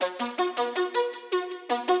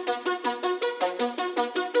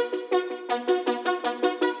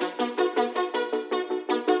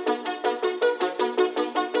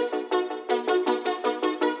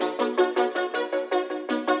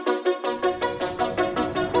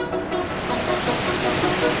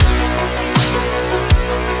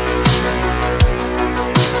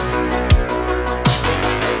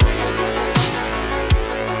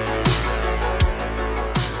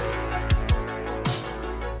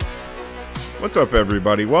What's up,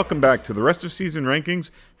 everybody? Welcome back to the Rest of Season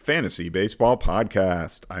Rankings Fantasy Baseball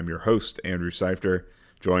Podcast. I'm your host, Andrew Seifter,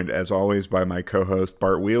 joined as always by my co-host,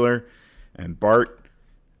 Bart Wheeler. And Bart,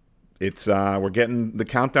 it's we're getting the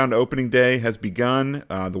countdown to opening day has begun.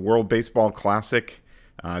 The World Baseball Classic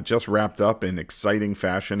just wrapped up in exciting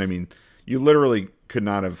fashion. I mean, you literally could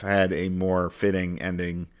not have had a more fitting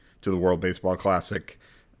ending to the World Baseball Classic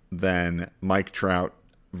than Mike Trout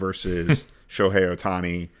versus Shohei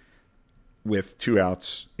Ohtani, with 2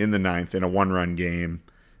 outs in the ninth in a 1-run game,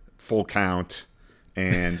 full count,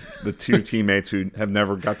 and the two teammates who have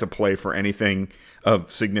never got to play for anything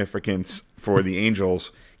of significance for the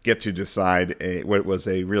Angels get to decide what was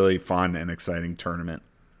a really fun and exciting tournament.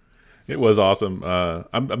 It was awesome.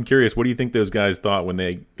 I'm curious, what do you think those guys thought when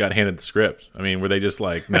they got handed the script? I mean, were they just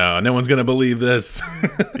like, no one's going to believe this?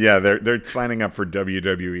 Yeah, they're signing up for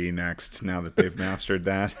WWE next now that they've mastered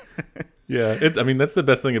that. Yeah, that's the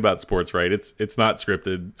best thing about sports, right? It's not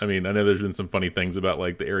scripted. I mean, I know there's been some funny things about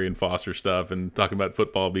like the Arian Foster stuff and talking about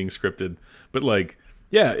football being scripted, but like,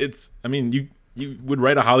 yeah, you would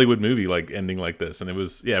write a Hollywood movie like ending like this, and it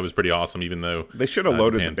was pretty awesome. Even though they should have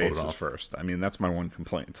loaded the bases first. I mean, that's my one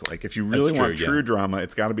complaint. It's like, if you really want true drama,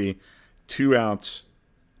 it's got to be 2 outs,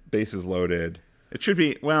 bases loaded. It should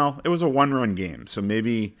be, well, it was a 1-run game, so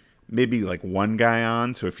maybe like one guy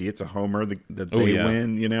on. So if he hits a homer, they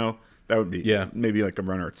win. You know. That would be maybe like a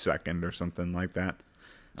runner at second or something like that.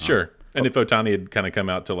 Sure. And if Ohtani had kind of come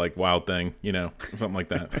out to like Wild Thing, something like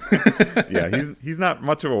that. Yeah, he's not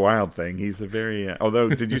much of a wild thing. He's a very although,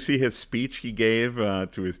 did you see his speech he gave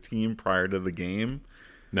to his team prior to the game?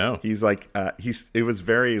 No. He's like it was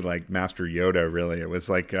very like Master Yoda, really. It was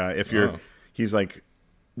like he's like,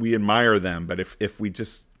 we admire them, but if we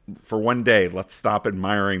just for one day, let's stop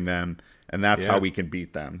admiring them. And that's how we can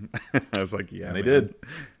beat them. I was like, yeah, and they did.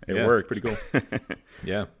 It worked. It's pretty cool.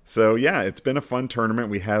 Yeah. So, yeah, it's been a fun tournament.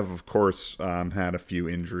 We have, of course, had a few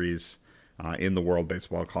injuries in the World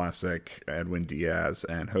Baseball Classic, Edwin Diaz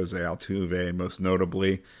and Jose Altuve, most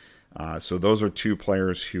notably. So those are 2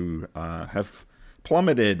 players who have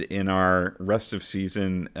plummeted in our rest of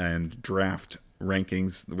season and draft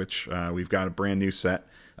rankings, which we've got a brand new set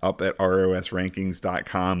up at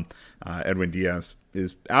rosrankings.com. Edwin Diaz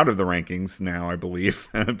is out of the rankings now, I believe,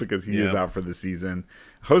 because he is out for the season.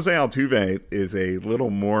 Jose Altuve is a little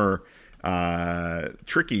more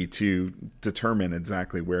tricky to determine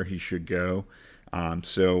exactly where he should go.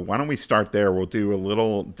 So why don't we start there? We'll do a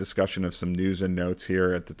little discussion of some news and notes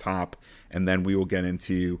here at the top, and then we will get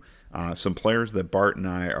into some players that Bart and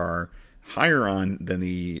I are higher on than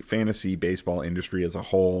the fantasy baseball industry as a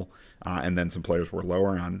whole, and then some players we're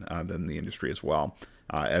lower on than the industry as well,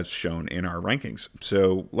 as shown in our rankings.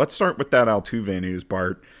 So let's start with that Altuve news,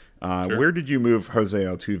 Bart. Sure. Where did you move Jose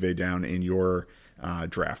Altuve down in your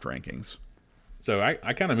draft rankings? So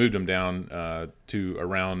I kind of moved him down to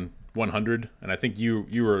around 100, and I think you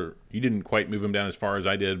didn't quite move him down as far as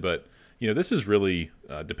I did, but this is really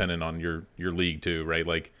dependent on your league too, right?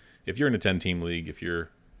 Like if you're in a 10-team league, if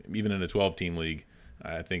you're even in a 12-team league,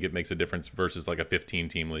 I think it makes a difference versus like a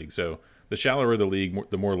 15-team league. So the shallower the league,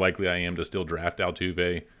 the more likely I am to still draft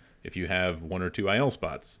Altuve. If you have 1 or 2 IL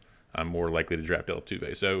spots, I'm more likely to draft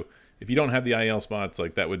Altuve. So if you don't have the IL spots,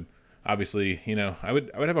 like that would obviously, I would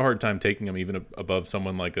have a hard time taking him even above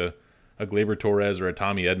someone like a Gleyber Torres or a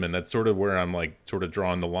Tommy Edman. That's sort of where I'm like sort of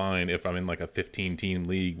drawing the line if I'm in like a 15-team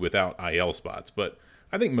league without IL spots. But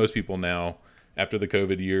I think most people now, after the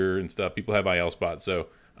COVID year and stuff, people have IL spots. So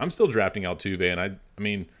I'm still drafting Altuve, and I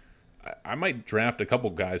mean, I might draft a couple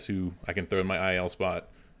guys who I can throw in my IL spot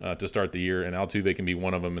to start the year, and Altuve can be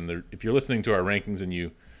one of them. And if you're listening to our rankings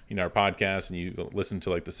and our podcast and you listen to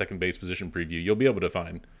like the second base position preview, you'll be able to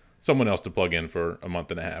find someone else to plug in for a month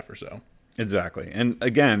and a half or so. Exactly. And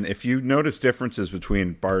again, if you notice differences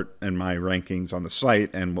between Bart and my rankings on the site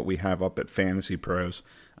and what we have up at Fantasy Pros,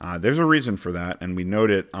 there's a reason for that, and we note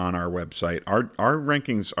it on our website. Our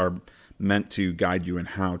rankings are meant to guide you in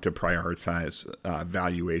how to prioritize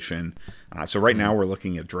valuation. So right now we're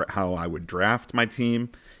looking at how I would draft my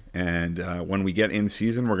team. And when we get in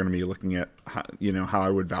season, we're going to be looking at how I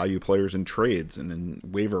would value players in trades and in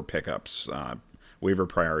waiver pickups, waiver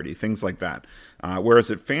priority, things like that.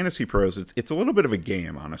 Whereas at Fantasy Pros, it's a little bit of a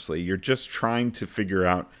game, honestly. You're just trying to figure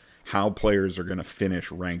out how players are going to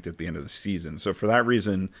finish ranked at the end of the season. So for that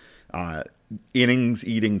reason,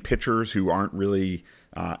 innings-eating pitchers who aren't really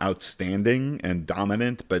outstanding and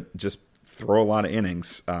dominant, but just throw a lot of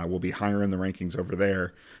innings, will be higher in the rankings over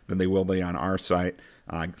there than they will be on our site.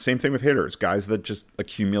 Same thing with hitters, guys that just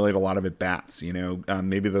accumulate a lot of at-bats,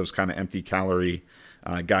 maybe those kind of empty calorie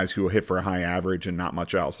guys who will hit for a high average and not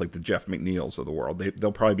much else, like the Jeff McNeils of the world.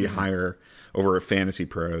 They'll probably be higher over at Fantasy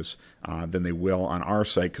Pros than they will on our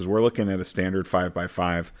site, because we're looking at a standard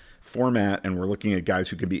 5x5 format, and we're looking at guys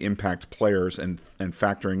who can be impact players and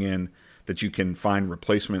factoring in that you can find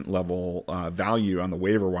replacement level value on the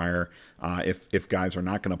waiver wire if guys are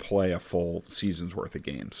not going to play a full season's worth of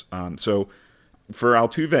games. So for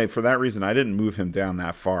Altuve, for that reason, I didn't move him down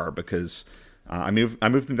that far, because I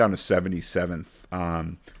moved him down to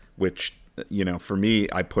 77th, which, for me,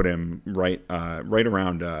 I put him right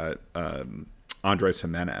around Andres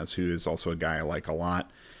Gimenez, who is also a guy I like a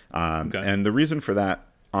lot. Okay. And the reason for that,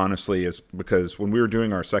 honestly, is because when we were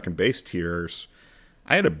doing our second base tiers,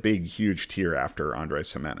 I had a huge tier after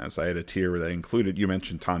Andres Gimenez. I had a tier that included, you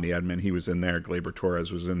mentioned Tommy Edman, he was in there, Gleyber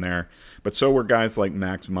Torres was in there, but so were guys like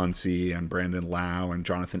Max Muncy and Brandon Lau and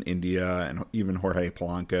Jonathan India and even Jorge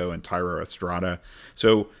Polanco and Tyro Estrada.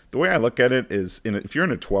 So the way I look at it is, if you're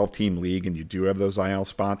in a 12-team league and you do have those IL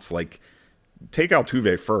spots, like, take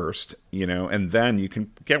Altuve first, and then you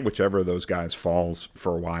can get whichever of those guys falls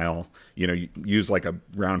for a while. You use like a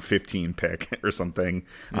round 15 pick or something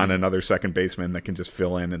on another second baseman that can just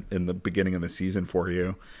fill in the beginning of the season for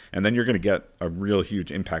you. And then you're going to get a real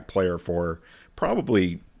huge impact player for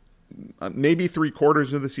probably maybe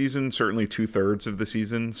 3/4 of the season, certainly 2/3 of the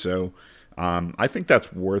season. So I think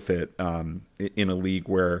that's worth it in a league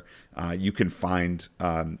where you can find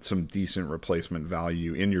some decent replacement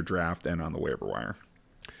value in your draft and on the waiver wire.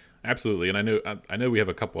 Absolutely, and I know we have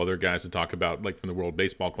a couple other guys to talk about, like from the World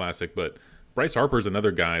Baseball Classic, but Bryce Harper's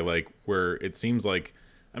another guy, like, where it seems like,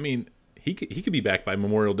 I mean, he could be back by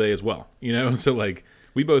Memorial Day as well, So like,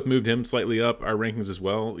 we both moved him slightly up our rankings as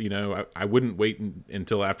well. I wouldn't wait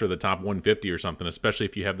until after the top 150 or something, especially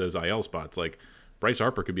if you have those IL spots. Like, Bryce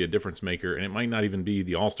Harper could be a difference maker, and it might not even be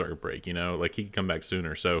the All-Star break, like, he could come back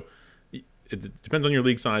sooner. So it depends on your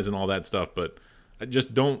league size and all that stuff, but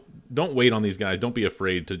just don't wait on these guys. Don't be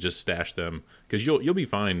afraid to just stash them, because you'll be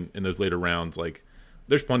fine in those later rounds. Like,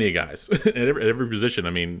 there's plenty of guys at every position.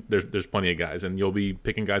 I mean, there's plenty of guys, and you'll be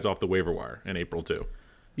picking guys off the waiver wire in April too.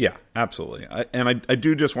 Yeah, absolutely. I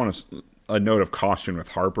do just want a note of caution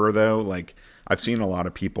with Harper, though. Like, I've seen a lot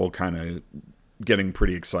of people kind of getting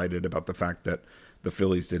pretty excited about the fact that the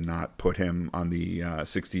Phillies did not put him on the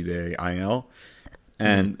 60-day IL.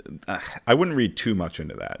 And I wouldn't read too much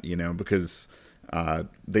into that, because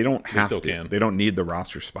they don't have to. They don't need the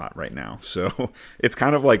roster spot right now. So it's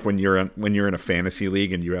kind of like when you're in a fantasy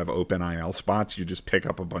league and you have open IL spots, you just pick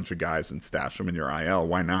up a bunch of guys and stash them in your IL.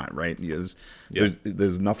 Why not, right?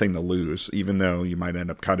 There's nothing to lose, even though you might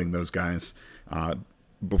end up cutting those guys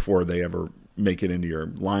before they ever make it into your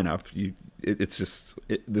lineup.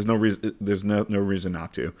 There's no reason. There's no reason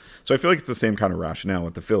not to. So I feel like it's the same kind of rationale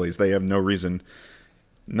with the Phillies. They have no reason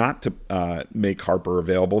not to make Harper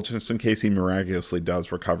available, just in case he miraculously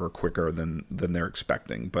does recover quicker than they're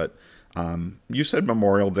expecting. But you said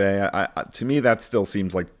Memorial Day. To me, that still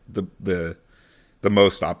seems like the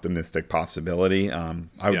most optimistic possibility.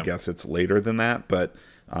 I would guess it's later than that, but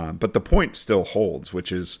the point still holds,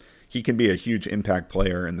 which is he can be a huge impact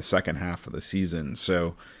player in the second half of the season.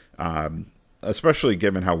 So especially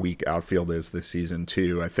given how weak outfield is this season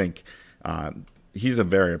too, I think he's a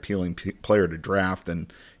very appealing player to draft,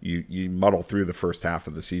 and you muddle through the first half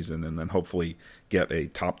of the season and then hopefully get a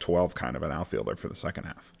top 12 kind of an outfielder for the second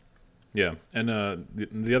half. Yeah, and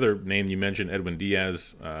the other name you mentioned, Edwin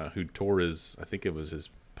Diaz, who tore I think it was his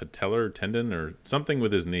patellar tendon or something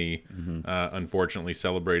with his knee, unfortunately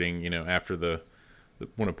celebrating, after the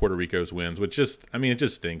one of Puerto Rico's wins, which it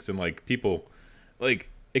just stinks. And like, people, like,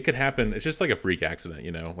 it could happen. It's just like a freak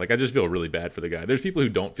accident, Like, I just feel really bad for the guy. There's people who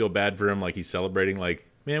don't feel bad for him, like he's celebrating. Like,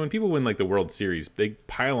 man, when people win like the World Series, they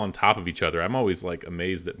pile on top of each other. I'm always like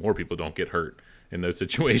amazed that more people don't get hurt in those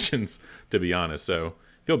situations, to be honest. So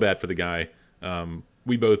feel bad for the guy.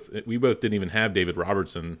 We both didn't even have David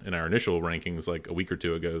Robertson in our initial rankings like a week or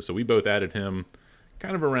two ago. So we both added him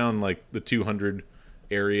kind of around like the 200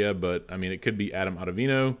 area, but I mean, it could be Adam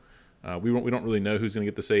Ottavino. We don't really know who's going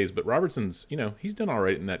to get the saves, but Robertson's, he's done all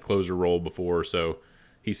right in that closer role before, so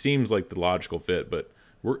he seems like the logical fit. But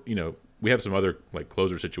we have some other like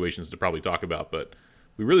closer situations to probably talk about, but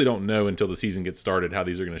we really don't know until the season gets started how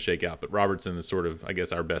these are going to shake out. But Robertson is sort of, I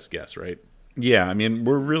guess, our best guess, right? Yeah, I mean,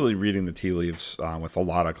 we're really reading the tea leaves with a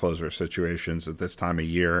lot of closer situations at this time of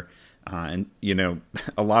year, and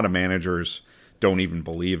a lot of managers don't even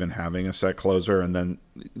believe in having a set closer, and then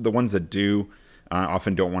the ones that do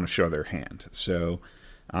often don't want to show their hand. So,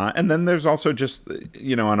 and then there's also just,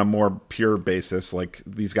 on a more pure basis, like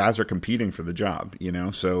these guys are competing for the job,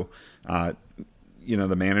 so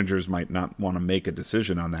the managers might not want to make a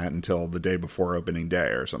decision on that until the day before opening day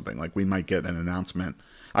or something. Like, we might get an announcement.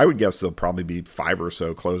 I would guess there'll probably be 5 or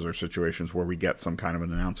so closer situations where we get some kind of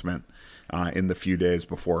an announcement in the few days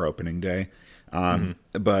before opening day.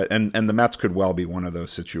 But the Mets could well be one of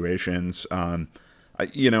those situations.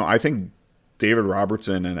 I think David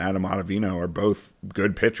Robertson and Adam Ottavino are both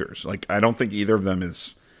good pitchers. Like, I don't think either of them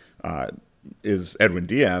is Edwin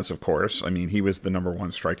Diaz, of course. I mean, he was the number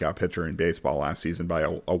 1 strikeout pitcher in baseball last season by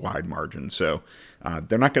a wide margin. So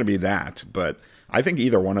they're not going to be that. But I think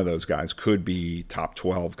either one of those guys could be top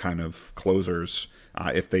 12 kind of closers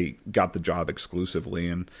if they got the job exclusively.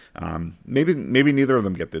 And maybe neither of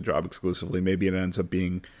them get the job exclusively. Maybe it ends up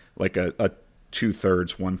being like a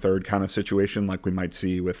 2/3, 1/3 kind of situation, like we might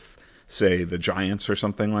see with, say, the Giants or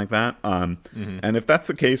something like that. And if that's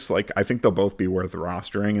the case, like, I think they'll both be worth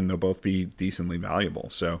rostering and they'll both be decently valuable.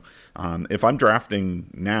 So if I'm drafting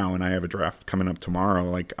now and I have a draft coming up tomorrow,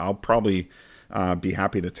 like, I'll probably be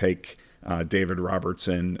happy to take David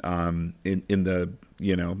Robertson in the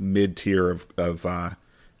mid tier of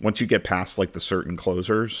once you get past like the certain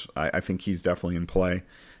closers. I think he's definitely in play.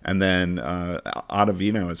 And then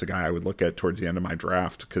Ottavino is a guy I would look at towards the end of my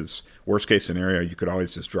draft, because worst case scenario, you could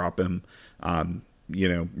always just drop him,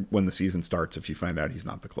 when the season starts if you find out he's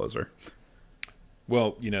not the closer.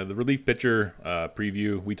 Well, the relief pitcher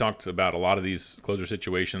preview, we talked about a lot of these closer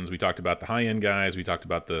situations. We talked about the high-end guys. We talked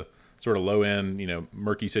about the sort of low-end,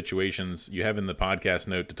 murky situations. You have in the podcast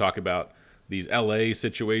note to talk about these LA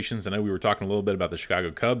situations. I know we were talking a little bit about the Chicago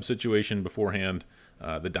Cubs situation beforehand.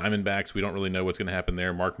 The Diamondbacks, we don't really know what's going to happen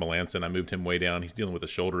there. Mark Melancon, I moved him way down. He's dealing with a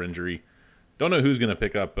shoulder injury. Don't know who's going to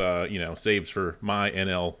pick up, saves for my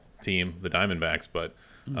NL team, the Diamondbacks. But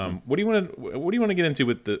what do you want to get into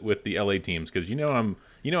with the LA teams? Because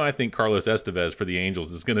I think Carlos Estevez for the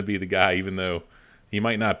Angels is going to be the guy, even though he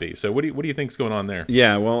might not be. So what do you think's going on there?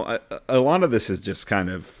 Yeah, well, a lot of this is just kind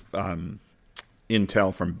of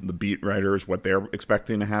intel from the beat writers, what they're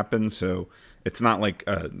expecting to happen. So it's not like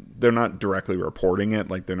they're not directly reporting it.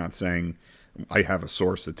 Like, they're not saying, I have a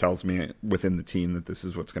source that tells me within the team that this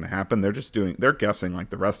is what's going to happen. They're guessing like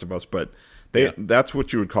the rest of us, but that's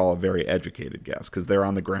what you would call a very educated guess, because they're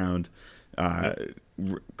on the ground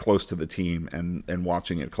close to the team and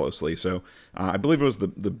watching it closely. So I believe it was the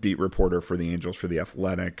beat reporter for the Angels for The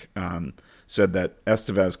Athletic said that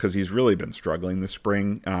Estevez, because he's really been struggling this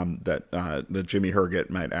spring, that Jimmy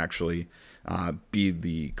Herget might actually be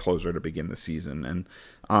the closer to begin the season. And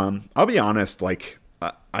I'll be honest, like,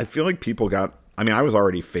 I feel like I was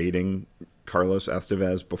already fading Carlos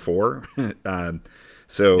Estevez before.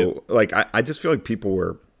 Like, I just feel like people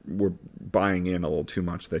were buying in a little too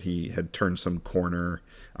much that he had turned some corner.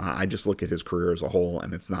 I just look at his career as a whole,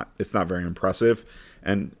 and it's not very impressive.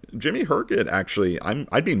 And Jimmy Herget, actually,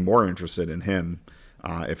 I'd be more interested in him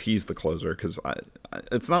if he's the closer, because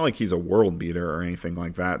it's not like he's a world beater or anything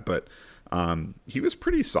like that, but he was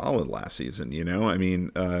pretty solid last season. I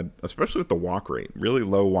mean, especially with the walk rate, really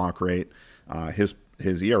low walk rate. His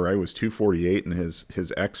ERA was 2.48, and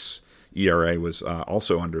his ex ERA was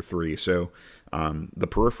also under 3. So the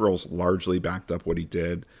peripherals largely backed up what he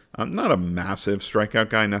did. Not a massive strikeout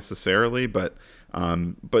guy necessarily, but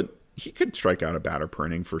he could strike out a batter per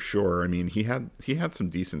inning for sure. I mean, he had some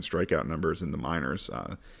decent strikeout numbers in the minors.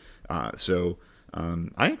 So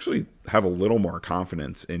I actually have a little more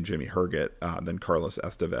confidence in Jimmy Herget than Carlos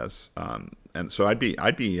Estevez, and so I'd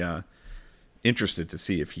be interested to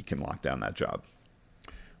see if he can lock down that job.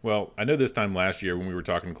 Well, I know this time last year when we were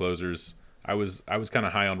talking closers, I was kind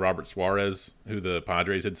of high on Robert Suarez, who the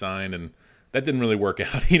Padres had signed, and that didn't really work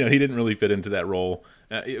out. He didn't really fit into that role.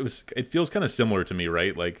 It feels kind of similar to me,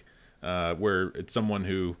 right? Like where it's someone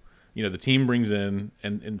who the team brings in,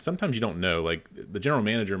 and sometimes you don't know. Like, the general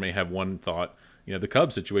manager may have one thought. The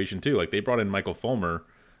Cubs situation too. Like, they brought in Michael Fulmer.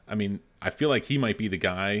 I mean, I feel like he might be the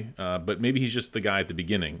guy, but maybe he's just the guy at the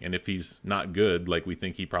beginning. And if he's not good, like we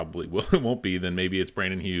think he probably won't be, then maybe it's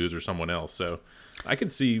Brandon Hughes or someone else. So I can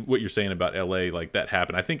see what you're saying about LA, like that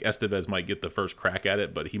happen. I think Estevez might get the first crack at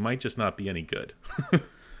it, but he might just not be any good.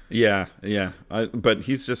 Yeah. But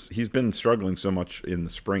he's been struggling so much in the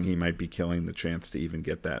spring, he might be killing the chance to even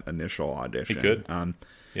get that initial audition. He could.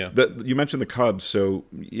 Yeah. You mentioned the Cubs. So,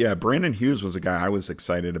 yeah, Brandon Hughes was a guy I was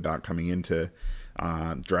excited about coming into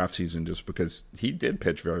draft season, just because he did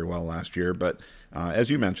pitch very well last year. But as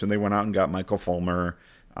you mentioned, they went out and got Michael Fulmer.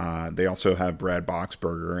 They also have Brad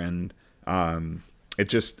Boxberger, and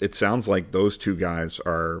it sounds like those two guys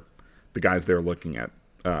are the guys they're looking at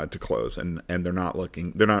to close, and they're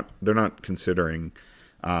not considering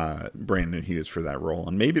Brandon Hughes for that role.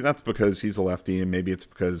 And maybe that's because he's a lefty, and maybe it's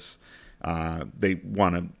because they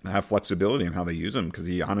want to have flexibility in how they use him because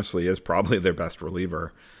he honestly is probably their best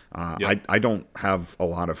reliever. I don't have a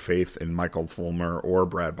lot of faith in Michael Fulmer or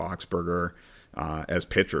Brad Boxberger as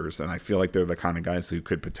pitchers, and I feel like they're the kind of guys who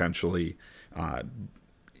could potentially,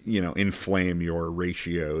 inflame your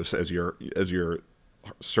ratios as you're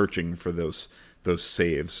searching for those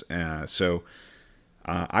saves.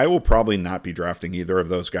 I will probably not be drafting either of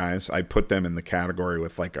those guys. I put them in the category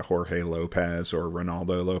with like a Jorge Lopez or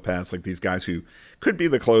Ronaldo Lopez, like these guys who could be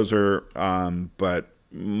the closer, but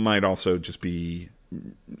might also just be,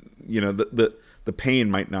 the pain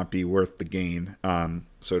might not be worth the gain,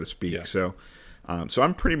 so to speak. Yeah. So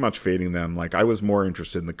I'm pretty much fading them. Like I was more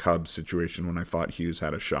interested in the Cubs situation when I thought Hughes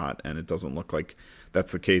had a shot, and it doesn't look like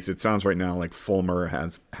that's the case. It sounds right now like Fulmer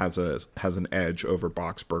has an edge over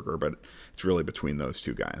Boxberger, but it's really between those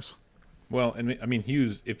two guys. Well, and I mean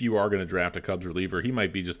Hughes, if you are going to draft a Cubs reliever, he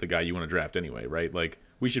might be just the guy you want to draft anyway, right? Like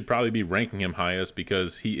we should probably be ranking him highest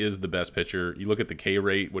because he is the best pitcher. You look at the K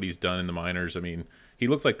rate, what he's done in the minors. I mean, he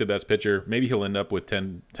looks like the best pitcher. Maybe he'll end up with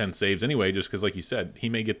 10 saves anyway, just because, like you said, he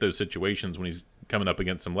may get those situations when he's coming up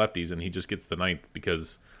against some lefties, and he just gets the ninth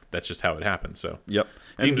because that's just how it happens. So yep.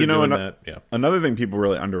 And another thing people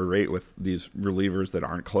really underrate with these relievers that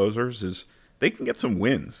aren't closers is they can get some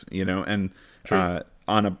wins, and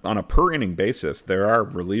on a per inning basis, there are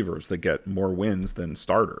relievers that get more wins than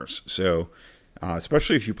starters. So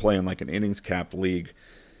especially if you play in like an innings capped league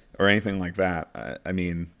or anything like that, I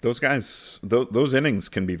mean, those guys, those innings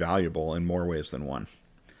can be valuable in more ways than one.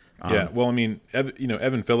 Yeah, well, I mean,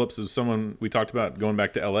 Evan Phillips is someone we talked about going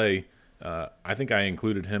back to L.A. I think I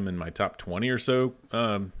included him in my top 20 or so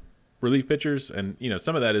relief pitchers, and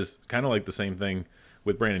some of that is kind of like the same thing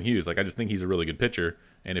with Brandon Hughes. Like I just think he's a really good pitcher,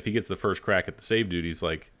 and if he gets the first crack at the save duties,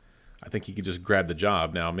 like I think he could just grab the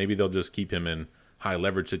job. Now maybe they'll just keep him in high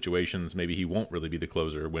leverage situations. Maybe he won't really be the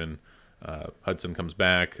closer when Hudson comes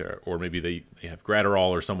back, or maybe they have Gratterall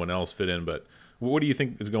or someone else fit in. But what do you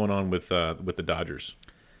think is going on with the Dodgers?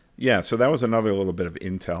 Yeah, so that was another little bit of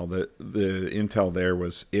intel. The intel there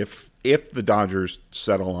was if the Dodgers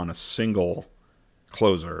settle on a single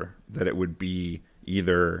closer, that it would be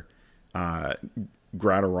either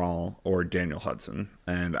Gratterall or Daniel Hudson.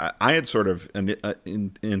 And I had sort of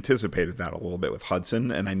anticipated that a little bit with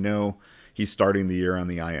Hudson, and I know he's starting the year on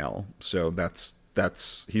the IL, so that's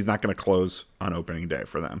he's not going to close on opening day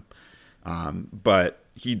for them. But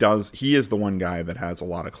he is the one guy that has a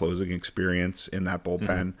lot of closing experience in that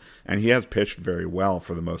bullpen, and he has pitched very well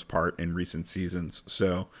for the most part in recent seasons.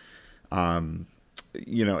 So,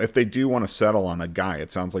 if they do want to settle on a guy,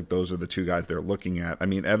 it sounds like those are the two guys they're looking at. I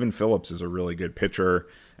mean, Evan Phillips is a really good pitcher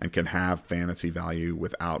and can have fantasy value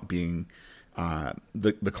without being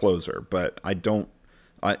the closer, but I don't.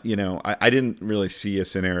 I didn't really see a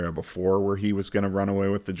scenario before where he was going to run away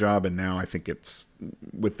with the job, and now I think it's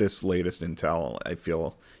with this latest intel, I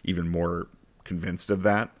feel even more convinced of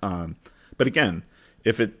that. But again,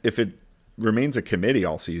 if it remains a committee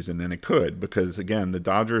all season, and it could, because again, the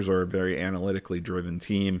Dodgers are a very analytically driven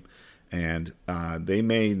team, and they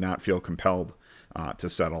may not feel compelled to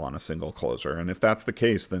settle on a single closer. And if that's the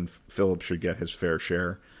case, then Phillips should get his fair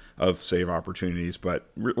share of save opportunities,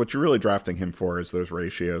 but what you're really drafting him for is those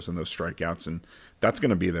ratios and those strikeouts, and that's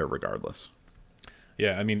going to be there regardless.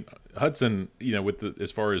 Yeah, I mean, Hudson,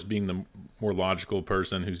 as far as being the more logical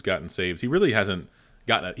person who's gotten saves, he really hasn't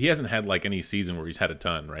had like any season where he's had a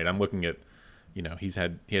ton, right? I'm looking at, he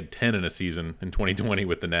had 10 in a season in 2020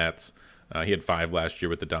 with the Nats. He had 5 last year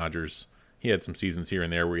with the Dodgers. He had some seasons here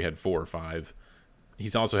and there where he had 4 or 5.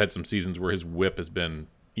 He's also had some seasons where his whip has been,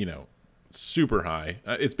 super high.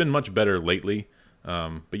 It's been much better lately,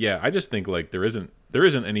 but yeah, I just think like there isn't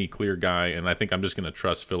any clear guy, and I think I'm just going to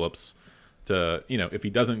trust Phillips to if he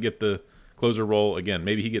doesn't get the closer role again,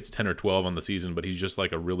 maybe he gets 10 or 12 on the season, but he's just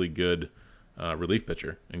like a really good relief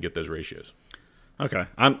pitcher and get those ratios. Okay,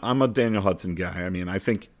 I'm a Daniel Hudson guy. I mean, I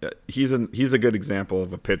think he's a good example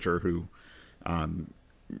of a pitcher who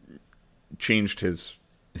changed his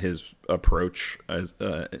approach as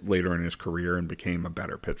later in his career and became a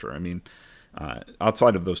better pitcher. I mean,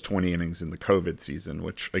 outside of those 20 innings in the COVID season,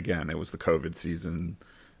 which again, it was the COVID season,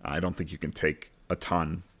 I don't think you can take a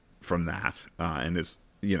ton from that. And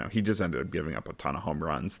he just ended up giving up a ton of home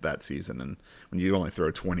runs that season. And when you only throw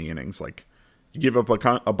 20 innings, like you give up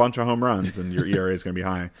a bunch of home runs and your ERA is going to be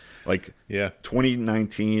high. Like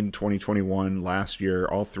 2019, 2021, last year,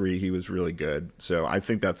 all 3, he was really good. So I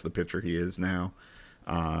think that's the pitcher he is now.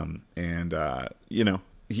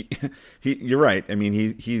 You're right. I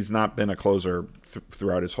mean, he's not been a closer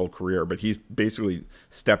throughout his whole career, but he's basically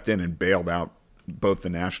stepped in and bailed out both the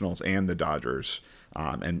Nationals and the Dodgers,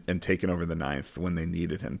 and taken over the ninth when they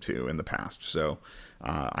needed him to in the past. So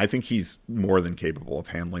I think he's more than capable of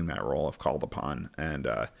handling that role if called upon. And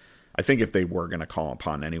I think if they were going to call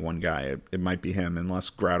upon any one guy, it might be him, unless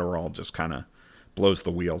Gratterall just kind of blows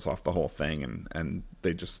the wheels off the whole thing and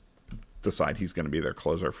they just decide he's going to be their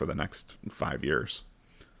closer for the next 5 years.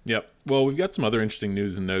 Yep. Well, we've got some other interesting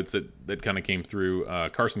news and notes that kind of came through.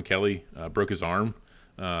 Carson Kelly broke his arm.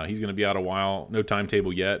 He's going to be out a while. No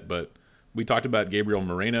timetable yet, but we talked about Gabriel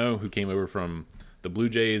Moreno, who came over from the Blue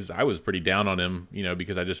Jays. I was pretty down on him,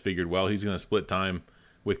 because I just figured, well, he's going to split time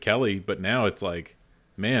with Kelly. But now it's like,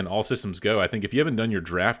 man, all systems go. I think if you haven't done your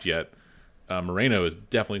draft yet, Moreno is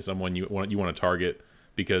definitely someone you want to target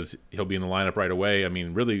because he'll be in the lineup right away. I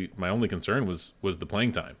mean, really, my only concern was the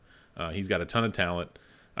playing time. He's got a ton of talent.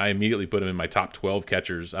 I immediately put him in my top 12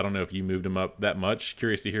 catchers. I don't know if you moved him up that much.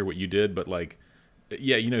 Curious to hear what you did, but his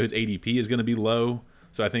ADP is going to be low.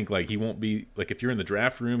 So I think he won't be if you're in the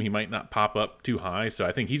draft room, he might not pop up too high. So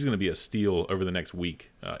I think he's going to be a steal over the next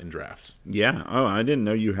week in drafts. Yeah. Oh, I didn't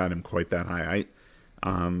know you had him quite that high.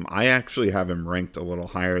 I actually have him ranked a little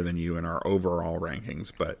higher than you in our overall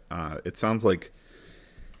rankings, but it sounds like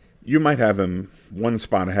you might have him one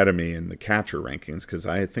spot ahead of me in the catcher rankings because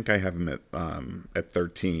I think I have him at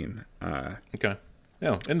 13. Okay.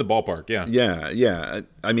 Yeah, in the ballpark. Yeah. Yeah.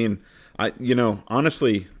 I mean,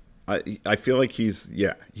 honestly, I feel like he's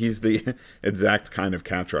the exact kind of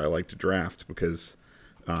catcher I like to draft because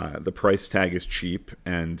the price tag is cheap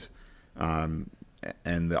and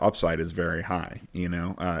the upside is very high.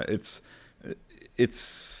 It's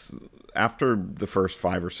after the first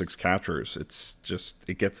 5 or 6 catchers,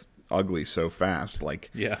 it gets ugly so fast.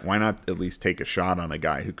 Why not at least take a shot on a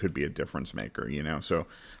guy who could be a difference maker? So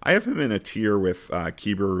I have him in a tier with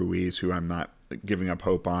Keibert Ruiz, who I'm not giving up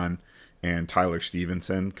hope on, and Tyler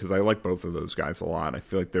Stevenson because I like both of those guys a lot. I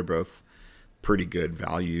feel like they're both pretty good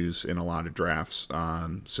values in a lot of drafts.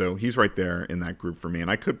 So he's right there in that group for me,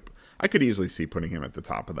 and I could easily see putting him at the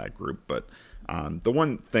top of that group. But the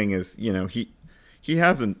one thing is, he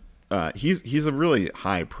hasn't. He's a really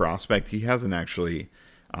high prospect. He hasn't actually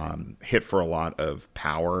hit for a lot of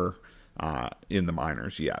power in the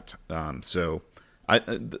minors yet. So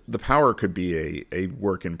the power could be a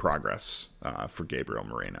work in progress for Gabriel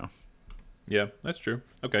Moreno. Yeah, that's true.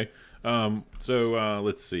 Okay. So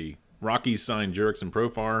let's see. Rockies signed Jurickson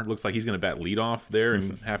Profar. Looks like he's going to bat leadoff there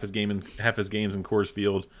in half his games in Coors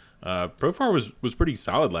Field. Profar was pretty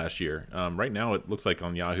solid last year. Right now, it looks like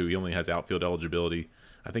on Yahoo he only has outfield eligibility.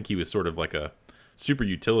 I think he was sort of like a super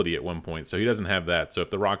utility at one point, so he doesn't have that. So if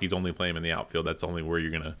the Rockies only play him in the outfield, that's only where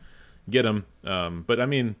you're going to get him. But I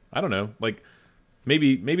mean, I don't know.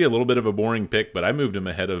 Maybe a little bit of a boring pick, but I moved him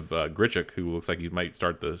ahead of Grichuk, who looks like he might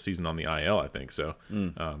start the season on the IL, I think. So,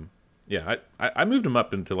 yeah, I moved him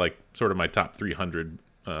up into sort of my top 300,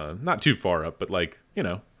 not too far up, but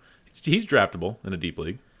he's draftable in a deep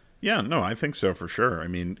league. Yeah, no, I think so for sure. I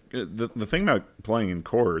mean, the thing about playing in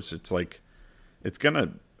Coors, it's gonna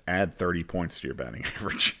add 30 points to your batting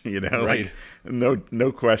average. Right?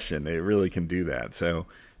 No question, it really can do that. So.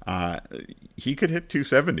 He could hit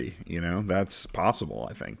 270, that's possible,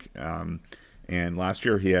 I think. And last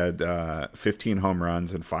year he had 15 home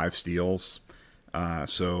runs and 5 steals.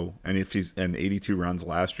 And if he's 82 runs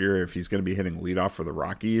last year, if he's going to be hitting leadoff for the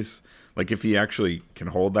Rockies, if he actually can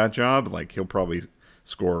hold that job, he'll probably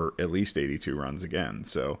score at least 82 runs again.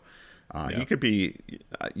 So he could be,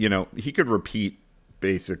 he could repeat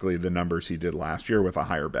basically the numbers he did last year with a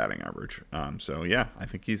higher batting average. So yeah, I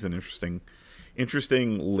think he's an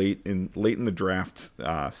interesting late in the draft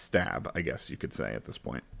stab, I guess you could say at this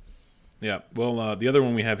point. Yeah. Well, the other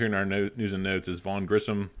one we have here in our news and notes is Vaughn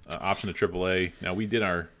Grissom, option to AAA. Now, we did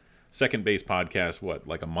our second base podcast,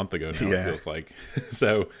 a month ago now, It feels like.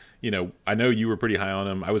 So, I know you were pretty high on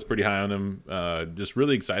him. I was pretty high on him, just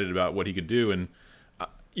really excited about what he could do. And,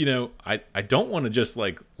 I don't want to just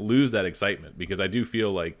lose that excitement because I do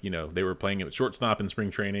feel they were playing him at shortstop in spring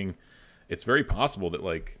training. It's very possible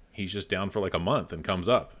that he's just down for a month and comes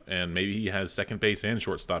up, and maybe he has second base and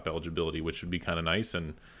shortstop eligibility, which would be kind of nice.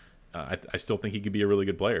 And I still think he could be a really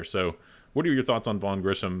good player. So, what are your thoughts on Vaughn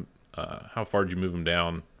Grissom? How far did you move him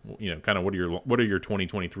down? Kind of what are your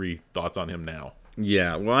 2023 thoughts on him now?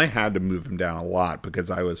 Yeah, well, I had to move him down a lot because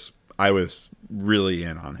I was really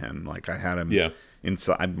in on him. I had him. Yeah.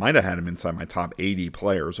 Inside, I might have had him inside my top 80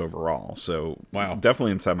 players overall. So wow,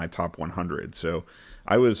 definitely inside my top 100. So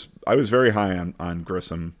I was very high on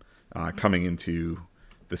Grissom coming into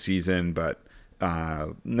the season, but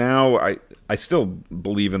now I still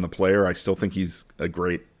believe in the player. I still think he's a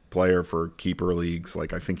great player for keeper leagues.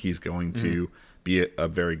 I think he's going to be a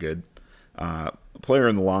very good player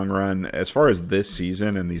in the long run. As far as this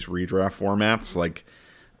season and these redraft formats, like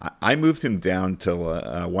I moved him down to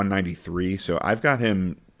 193, so I've got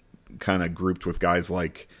him kind of grouped with guys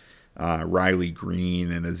like Riley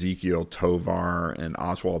Green and Ezekiel Tovar and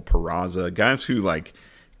Oswald Peraza, guys who like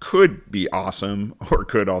could be awesome or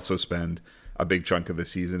could also spend a big chunk of the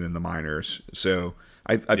season in the minors. So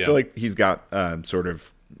I feel like he's got sort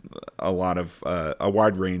of a lot of a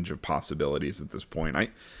wide range of possibilities at this point.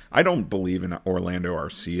 I don't believe in Orlando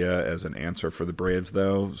Arcia as an answer for the Braves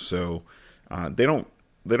though, so they don't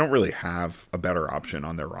really have a better option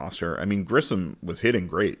on their roster. I mean, Grissom was hitting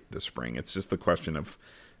great this spring. It's just the question of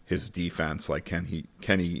his defense. Like, can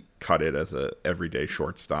he cut it as a everyday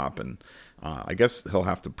shortstop? And I guess he'll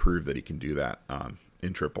have to prove that he can do that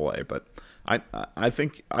in AAA. But I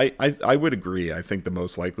think I would agree. I think the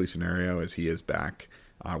most likely scenario is he is back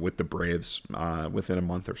with the Braves within a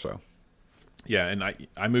month or so. Yeah, and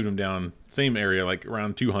I moved him down same area, like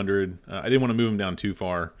around 200. I didn't want to move him down too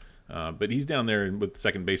far. But he's down there with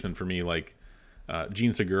second baseman for me, like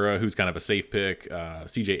Gene Segura, who's kind of a safe pick,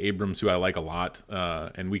 C.J. Abrams, who I like a lot,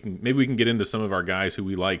 and we can get into some of our guys who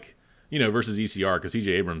we like, versus ECR, because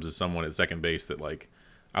C.J. Abrams is someone at second base that like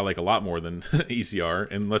I like a lot more than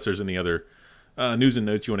ECR, unless there's any other news and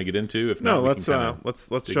notes you want to get into. If not, let's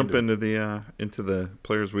jump into the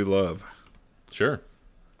players we love. Sure.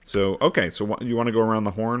 So you want to go around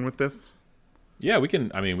the horn with this? Yeah, we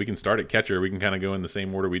can. I mean, we can start at catcher. We can kind of go in the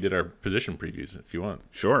same order we did our position previews, if you want.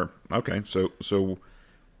 Sure. Okay. So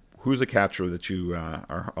who's a catcher that you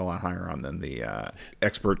are a lot higher on than the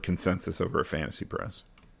expert consensus over at Fantasy Pros?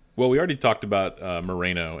 Well, we already talked about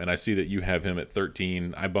Moreno, and I see that you have him at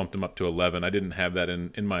 13. I bumped him up to 11. I didn't have that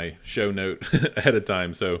in my show note ahead of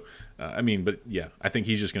time. So, but yeah, I think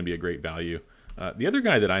he's just going to be a great value. The other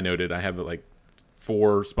guy that I noted, I have like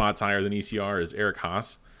 4 spots higher than ECR, is Eric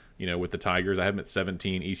Haas. With the Tigers, I have him at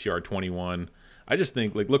 17, ECR 21. I just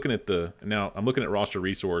think, like, now I'm looking at roster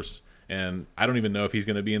resource, and I don't even know if he's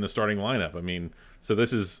going to be in the starting lineup. I mean, so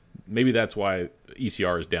maybe that's why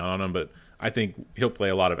ECR is down on him, but I think he'll play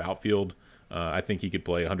a lot of outfield. I think he could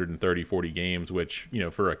play 130, 40 games, which,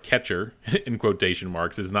 for a catcher, in quotation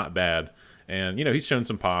marks, is not bad. And, he's shown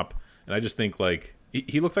some pop, and I just think, like,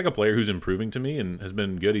 he looks like a player who's improving to me and has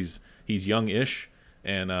been good. He's young-ish.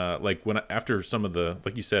 And after some of the,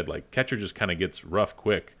 like you said, like catcher just kind of gets rough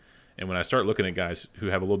quick. And when I start looking at guys who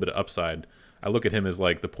have a little bit of upside, I look at him as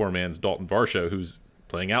like the poor man's Dalton Varsho, who's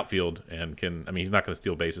playing outfield and he's not going to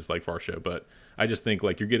steal bases like Varsho, but I just think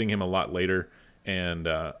like you're getting him a lot later. And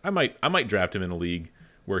I might draft him in a league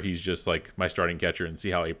where he's just like my starting catcher and see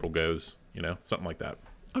how April goes, something like that.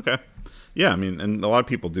 Okay. Yeah, I mean, and a lot of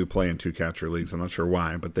people do play in 2 catcher leagues. I'm not sure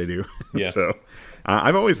why, but they do. Yeah. So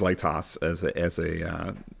I've always liked Haas as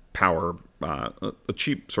a power, a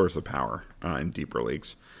cheap source of power in deeper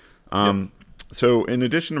leagues. So in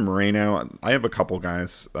addition to Moreno, I have a couple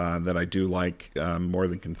guys that I do like more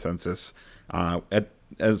than consensus.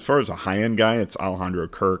 As far as a high-end guy, it's Alejandro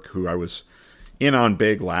Kirk, who I was in on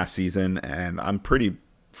big last season, and I'm pretty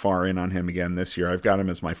far in on him again this year. I've got him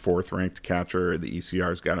as my 4th ranked catcher. The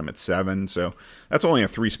ECR's got him at 7, so that's only a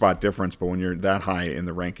 3-spot difference, but when you're that high in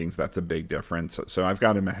the rankings, that's a big difference. So I've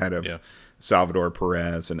got him ahead of Salvador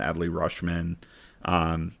Perez and Adley Rutschman.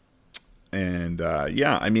 I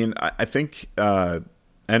mean, I think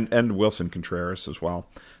and Wilson Contreras as well.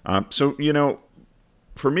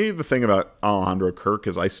 For me, the thing about Alejandro Kirk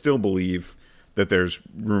is I still believe that there's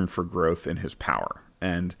room for growth in his power,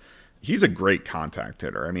 and he's a great contact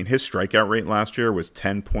hitter. I mean, his strikeout rate last year was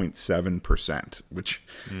 10.7%, which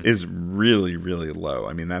is really, really low.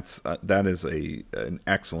 I mean, that is an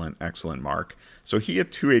excellent mark. So he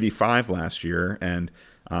had 285 last year, and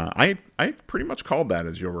I pretty much called that,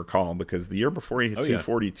 as you'll recall, because the year before he hit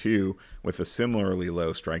 242 with a similarly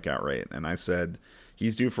low strikeout rate, and I said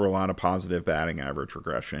he's due for a lot of positive batting average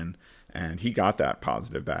regression, and he got that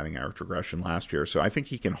positive batting average regression last year. So I think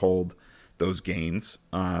he can hold those gains.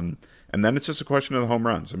 And then it's just a question of the home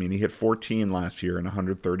runs. I mean, he hit 14 last year in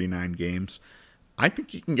 139 games. I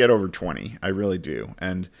think he can get over 20. I really do.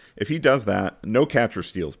 And if he does that, no catcher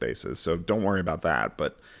steals bases, so don't worry about that.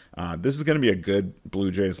 But this is going to be a good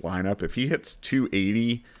Blue Jays lineup. If he hits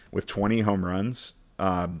 280 with 20 home runs,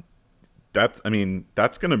 that's going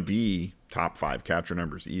to be top 5 catcher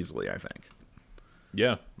numbers easily, I think.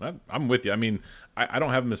 Yeah, I'm with you. I mean, I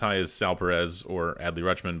don't have him as high as Sal Perez or Adley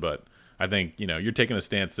Rutschman, but I think, you're taking a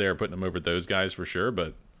stance there, putting him over those guys for sure.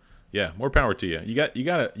 But Yeah, more power to you. You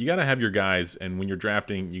gotta have your guys, and when you're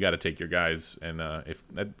drafting, you got to take your guys. And if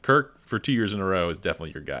Kirk for 2 years in a row is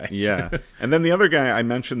definitely your guy. Yeah. And then the other guy, I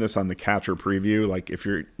mentioned this on the catcher preview, like if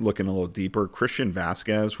you're looking a little deeper, Christian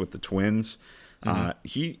Vasquez with the Twins,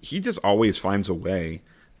 he just always finds a way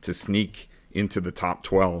to sneak into the top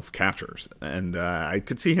 12 catchers. And I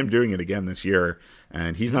could see him doing it again this year,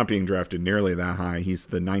 and he's not being drafted nearly that high. He's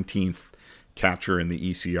the 19th catcher in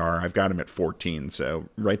the ECR. I've got him at 14, so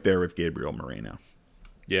right there with Gabriel Moreno.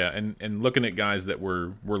 Yeah, and looking at guys that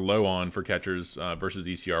we're low on for catchers versus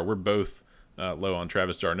ECR, we're both low on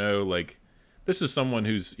Travis d'Arnaud. Like, this is someone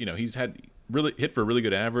who's, he's had really hit for a really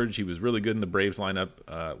good average. He was really good in the Braves lineup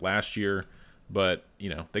last year, but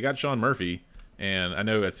they got Sean Murphy, and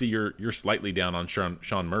I see you're slightly down on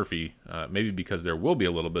Sean Murphy, maybe because there will be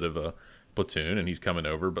a little bit of a platoon and he's coming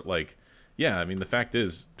over, but yeah, I mean the fact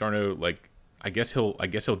is d'Arnaud, I guess he'll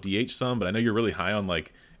DH some, but I know you're really high on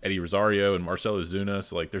Eddie Rosario and Marcell Ozuna,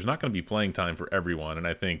 so there's not going to be playing time for everyone, and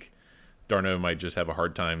I think d'Arnaud might just have a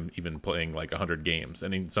hard time even playing 100 games. I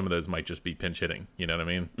mean, some of those might just be pinch hitting. You know what I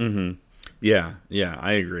mean? Mm-hmm. Yeah,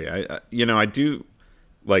 I agree. I do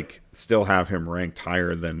still have him ranked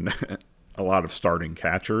higher than a lot of starting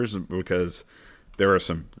catchers because there are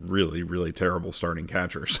some really, really terrible starting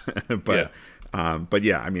catchers. But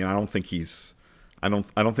yeah, I mean, I don't think I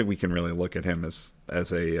don't think we can really look at him as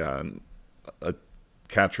a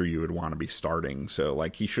catcher you would want to be starting. So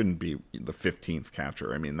he shouldn't be the 15th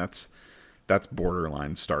catcher. I mean, that's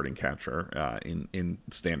borderline starting catcher in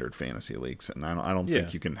standard fantasy leagues, and I don't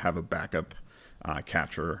think you can have a backup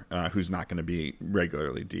catcher who's not going to be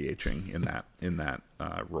regularly DHing in that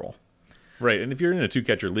role. Right, and if you're in a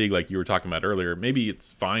 2-catcher league like you were talking about earlier, maybe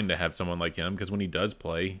it's fine to have someone like him because when he does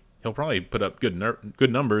play, he'll probably put up good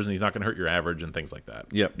numbers, and he's not going to hurt your average and things like that.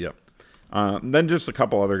 Yep. Then just a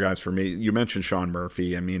couple other guys for me. You mentioned Sean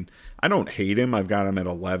Murphy. I mean, I don't hate him. I've got him at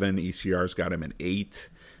 11. ECR's got him at 8.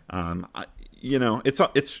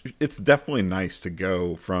 It's definitely nice to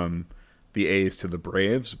go from the A's to the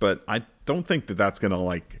Braves, but I don't think that's going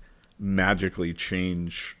to magically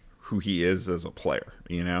change who he is as a player.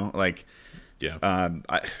 Yeah.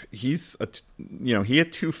 He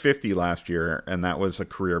hit 250 last year, and that was a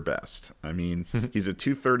career best. I mean, he's a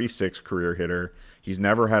 236 career hitter. He's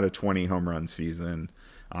never had a 20 home run season,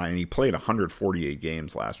 and he played 148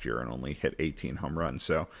 games last year and only hit 18 home runs.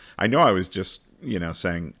 So I know I was just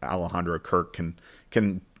saying Alejandro Kirk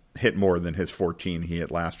can hit more than his 14 he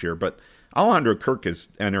hit last year, but Alejandro Kirk is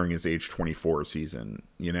entering his age 24 season.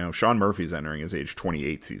 Sean Murphy's entering his age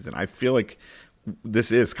 28 season. I feel like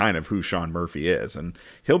this is kind of who Sean Murphy is, and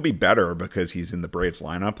he'll be better because he's in the Braves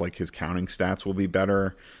lineup. His counting stats will be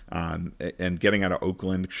better, and getting out of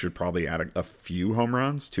Oakland should probably add a few home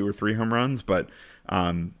runs, 2 or 3 home runs. But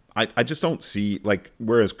I just don't see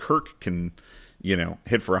whereas Kirk can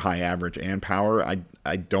hit for a high average and power.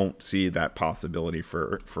 I don't see that possibility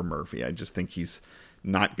for Murphy. I just think he's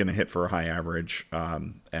not going to hit for a high average,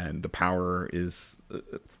 and the power is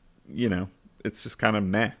it's just kind of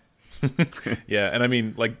meh. Yeah, and I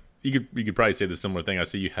mean, you could probably say the similar thing. I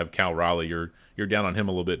see you have Cal Raleigh. You're down on him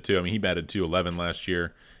a little bit too. I mean, he batted .211 last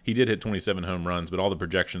year. He did hit 27 home runs, but all the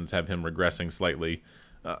projections have him regressing slightly.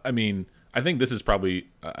 I mean, I think this is probably,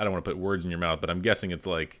 I don't want to put words in your mouth, but I'm guessing it's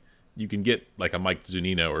you can get a Mike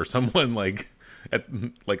Zunino or someone at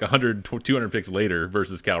 100, 200 picks later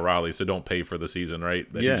versus Cal Raleigh. So don't pay for the season,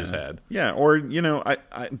 right? That you just had. Yeah. Or,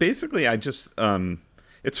 I basically, I just,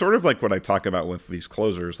 it's sort of like what I talk about with these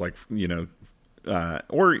closers, or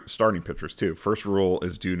starting pitchers too. First rule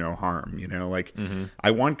is do no harm.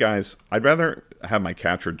 I want guys. I'd rather have my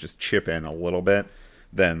catcher just chip in a little bit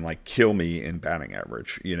than kill me in batting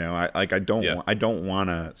average. I don't want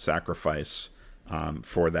to sacrifice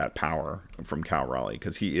for that power from Cal Raleigh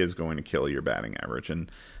because he is going to kill your batting average.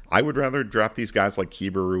 And I would rather draft these guys like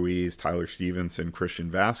Keibert Ruiz, Tyler Stevenson,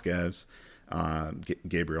 Christian Vasquez,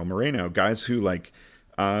 Gabriel Moreno, guys who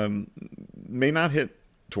may not hit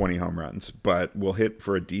 20 home runs, but will hit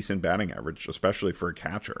for a decent batting average, especially for a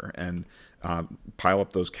catcher, and pile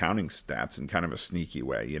up those counting stats in kind of a sneaky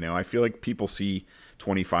way. I feel like people see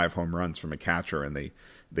 25 home runs from a catcher and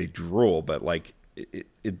they drool, but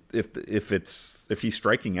if he's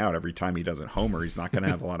striking out every time he doesn't homer, he's not going to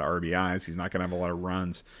have a lot of RBIs. He's not going to have a lot of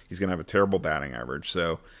runs. He's going to have a terrible batting average.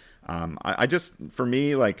 So I just, for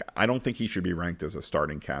me, I don't think he should be ranked as a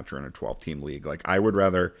starting catcher in a 12-team league. I would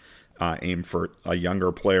rather aim for a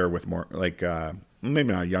younger player with more,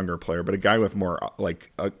 maybe not a younger player, but a guy with more,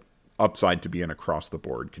 a upside to be an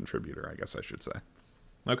across-the-board contributor, I guess I should say.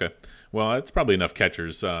 Okay. Well, that's probably enough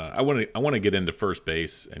catchers. I want to get into first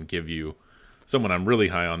base and give you someone I'm really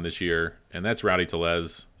high on this year, and that's Rowdy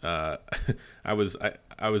Tellez. I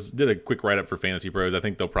did a quick write up for Fantasy Pros. I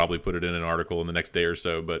think they'll probably put it in an article in the next day or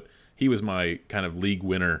so, but he was my kind of league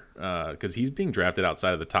winner because he's being drafted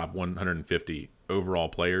outside of the top 150 overall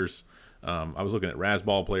players. I was looking at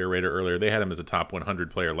Razzball Player Rater earlier. They had him as a top 100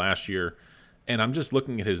 player last year, and I'm just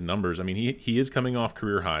looking at his numbers. I mean, he is coming off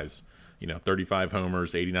career highs. 35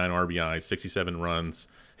 homers, 89 RBIs, 67 runs.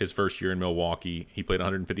 His first year in Milwaukee, he played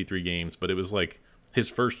 153 games, but it was like his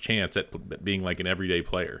first chance at being like an everyday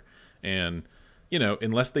player. And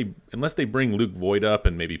unless they bring Luke Voigt up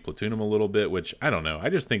and maybe platoon him a little bit, which I don't know. I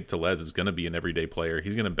just think Tellez is going to be an everyday player.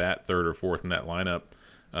 He's going to bat third or fourth in that lineup.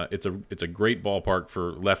 It's a great ballpark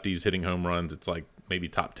for lefties hitting home runs. It's like maybe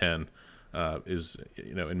top 10 is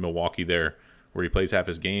in Milwaukee there where he plays half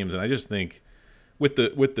his games. And I just think with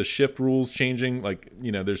the shift rules changing,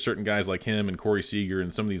 there's certain guys like him and Corey Seager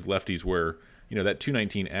and some of these lefties where that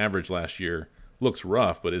 219 average last year looks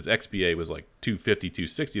rough, but his XBA was like 250,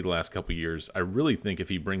 260 the last couple of years. I really think if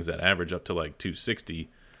he brings that average up to like 260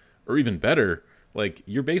 or even better, like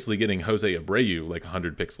you're basically getting Jose Abreu like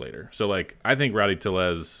 100 picks later. So like I think Rowdy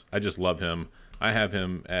Tellez, I just love him. I have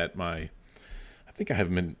him at I need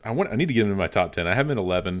to get him in my top 10. I have him at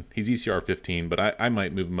 11. He's ECR 15, but I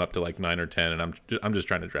might move him up to like 9 or 10, and I'm just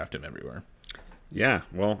trying to draft him everywhere. Yeah,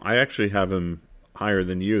 well, I actually have him higher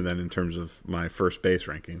than you then in terms of my first base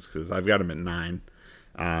rankings because I've got him at 9.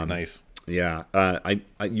 Nice. Yeah,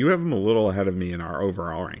 you have him a little ahead of me in our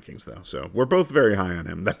overall rankings though, so we're both very high on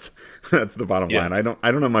him. That's the bottom line. I don't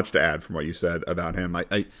have much to add from what you said about him.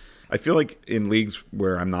 I feel like in leagues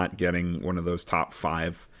where I'm not getting one of those top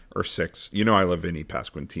 5 or 6, I love Vinny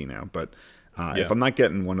Pasquantino, but if I'm not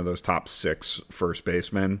getting one of those top 6 first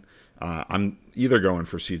basemen, I'm either going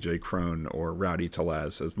for CJ Cron or Rowdy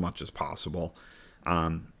Tellez as much as possible.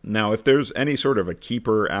 Now, if there's any sort of a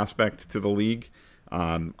keeper aspect to the league,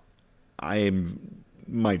 I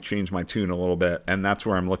might change my tune a little bit, and that's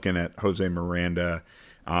where I'm looking at Jose Miranda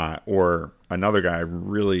or another guy I've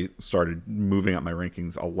really started moving up my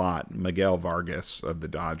rankings a lot, Miguel Vargas of the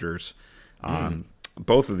Dodgers.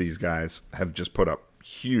 Both of these guys have just put up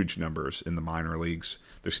huge numbers in the minor leagues.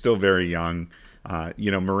 They're still very young.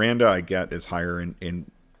 Miranda I get is higher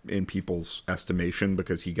in people's estimation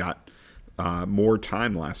because he got more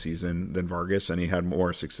time last season than Vargas, and he had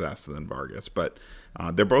more success than Vargas. But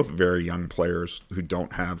they're both very young players who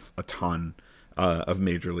don't have a ton of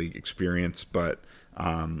major league experience, but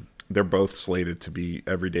they're both slated to be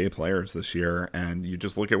everyday players this year. And you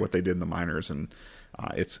just look at what they did in the minors, and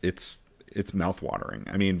it's mouthwatering.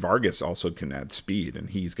 I mean, Vargas also can add speed, and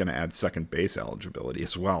he's going to add second base eligibility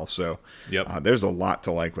as well. So there's a lot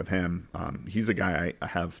to like with him. He's a guy I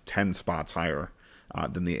have 10 spots higher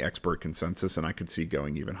than the expert consensus, and I could see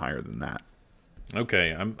going even higher than that.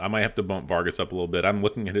 Okay, I might have to bump Vargas up a little bit. I'm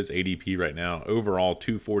looking at his ADP right now. Overall,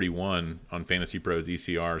 241 on Fantasy Pros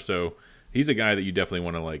ECR. So he's a guy that you definitely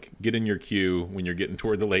want to get in your queue when you're getting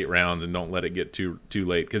toward the late rounds, and don't let it get too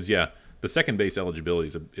late. Because the second base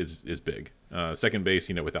eligibility is big. Second base,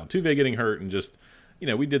 with Altuve getting hurt, and just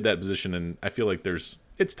we did that position, and I feel like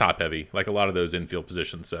it's top heavy, like a lot of those infield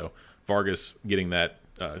positions. So Vargas getting that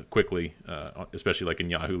quickly, especially like in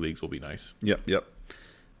Yahoo leagues, will be nice. Yep.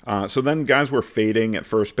 So then, guys, we're fading at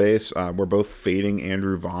first base. We're both fading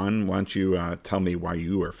Andrew Vaughn. Why don't you tell me why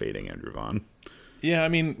you are fading Andrew Vaughn? Yeah, I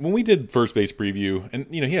mean, when we did first base preview, and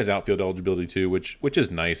he has outfield eligibility too, which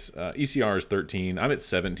is nice. ECR is 13. I'm at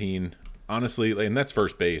 17. Honestly, and that's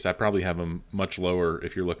first base. I probably have him much lower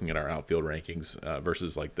if you're looking at our outfield rankings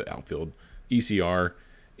versus like the outfield ECR.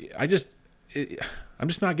 I'm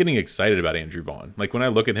just not getting excited about Andrew Vaughn. Like when I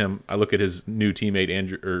look at him, I look at his new teammate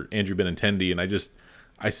Andrew Benintendi, and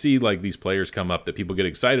I see like these players come up that people get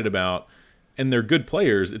excited about, and they're good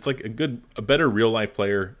players. It's like a better real life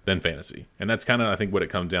player than fantasy, and that's kind of I think what it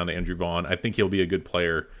comes down to Andrew Vaughn. I think he'll be a good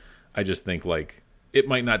player. I just think like it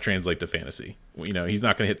might not translate to fantasy. He's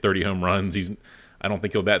not going to hit 30 home runs. I don't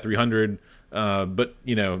think he'll bat 300. But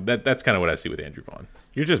that's kind of what I see with Andrew Vaughn.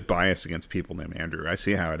 You're just biased against people named Andrew. I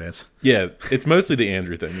see how it is. Yeah, it's mostly the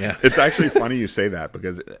Andrew thing, yeah. It's actually funny you say that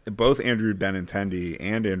because both Andrew Benintendi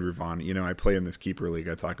and Andrew Vaughn, I play in this keeper league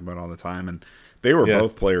I talk about all the time, and they were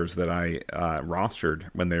both players that I rostered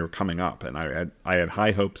when they were coming up, and I had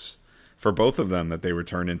high hopes for both of them that they would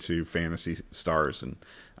turn into fantasy stars, and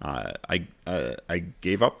I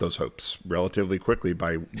gave up those hopes relatively quickly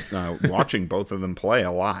by watching both of them play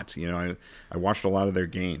a lot. I watched a lot of their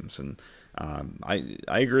games, and I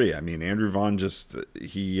agree. I mean, Andrew Vaughn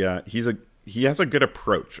he has a good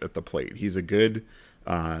approach at the plate. He's a good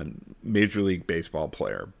Major League Baseball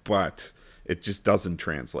player, but it just doesn't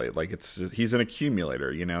translate. Like he's an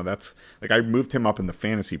accumulator, you know. That's like I moved him up in the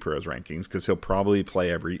Fantasy Pros rankings because he'll probably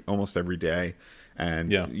play almost every day,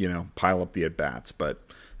 and you know, pile up the at bats. But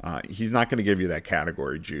he's not going to give you that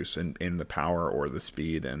category juice in the power or the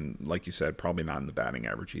speed, and like you said, probably not in the batting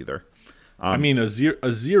average either. I mean, a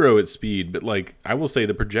zero at speed, but like I will say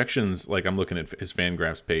the projections, like I'm looking at his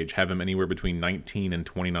Fangraphs page, have him anywhere between 19 and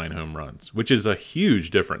 29 home runs, which is a huge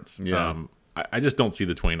difference. Yeah. I just don't see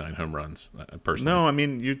the 29 home runs personally. No, I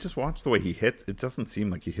mean, you just watch the way he hits. It doesn't seem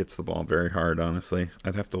like he hits the ball very hard, honestly.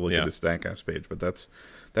 I'd have to look at his StatCast page, but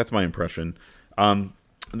that's my impression.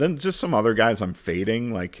 Then just some other guys I'm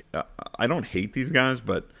fading. Like I don't hate these guys,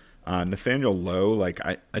 but Nathaniel Lowe, like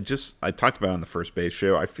I talked about it on the First Base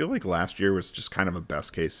Show. I feel like last year was just kind of a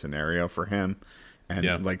best case scenario for him,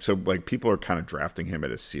 and like people are kind of drafting him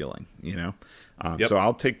at his ceiling, you know. So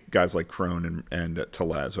I'll take guys like Cron and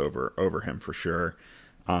Tellez over him for sure.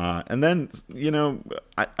 And then you know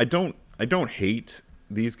I don't hate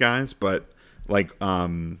these guys, but like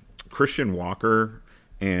Christian Walker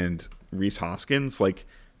and Rhys Hoskins, like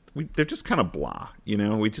they're just kind of blah, you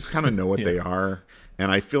know. We just kind of know what they are.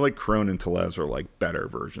 And I feel like Cron and Tellez are like better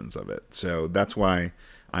versions of it. So that's why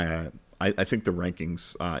I think the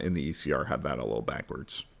rankings in the ECR have that a little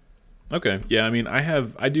backwards. Okay. Yeah, I mean,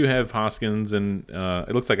 I do have Hoskins, and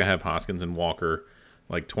it looks like I have Hoskins and Walker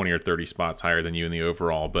like 20 or 30 spots higher than you in the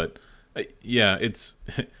overall. But yeah, it's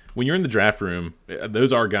when you're in the draft room,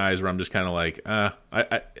 those are guys where I'm just kind of like,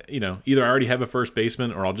 I you know, either I already have a first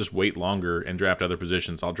baseman or I'll just wait longer and draft other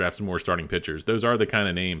positions. I'll draft some more starting pitchers. Those are the kind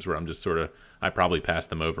of names where I'm just sort of, I probably pass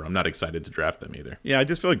them over. I'm not excited to draft them either. Yeah, I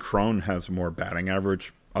just feel like Cron has more batting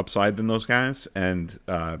average upside than those guys, and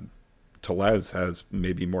Tellez has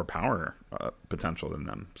maybe more power potential than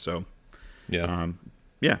them. So yeah,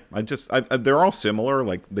 they're all similar.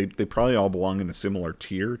 Like they probably all belong in a similar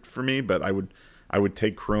tier for me, but I would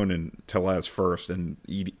take Cron and Tellez first, and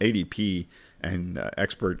ADP and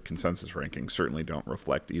expert consensus rankings certainly don't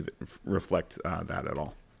reflect that at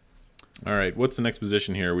all. All right, what's the next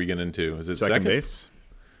position here we get into? Is it second base?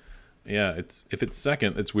 Yeah, if it's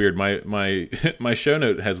second, it's weird. My show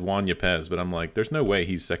note has Juan Yepez, but I'm like, there's no way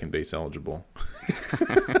he's second base eligible.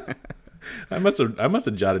 I must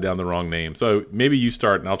have jotted down the wrong name. So maybe you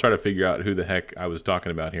start, and I'll try to figure out who the heck I was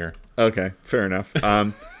talking about here. Okay, fair enough.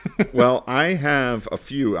 Well, I have a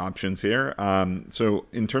few options here. So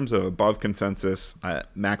in terms of above consensus,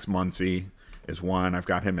 Max Muncy is one. I've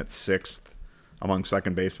got him at 6th among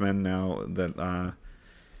second basemen now. That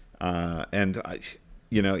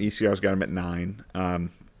you know, ECR's got him at 9.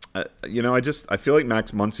 You know, I feel like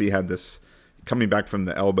Max Muncy had this coming back from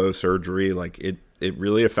the elbow surgery. Like it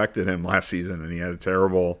really affected him last season, and he had a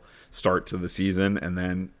terrible start to the season, and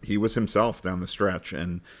then he was himself down the stretch.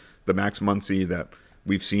 And the Max Muncy that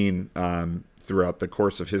we've seen throughout the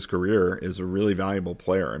course of his career is a really valuable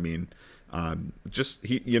player. I mean,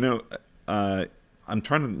 I'm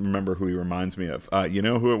trying to remember who he reminds me of. You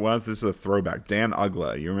know who it was? This is a throwback. Dan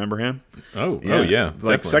Uggla. You remember him? Oh, yeah. Like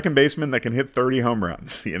definitely. Second baseman that can hit 30 home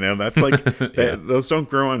runs. You know, that's like, those don't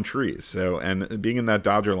grow on trees. So, and being in that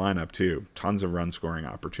Dodger lineup too, tons of run scoring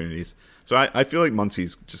opportunities. So I feel like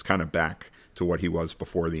Muncy's just kind of back to what he was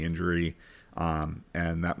before the injury.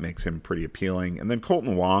 And that makes him pretty appealing. And then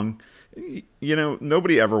Colton Wong, you know,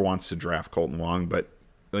 nobody ever wants to draft Colton Wong, but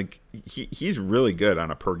like he's really good on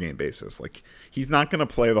a per game basis. Like he's not going to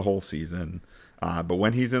play the whole season, but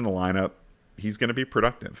when he's in the lineup, he's going to be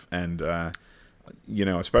productive. And you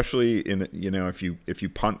know, especially in, you know, if you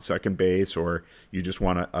punt second base or you just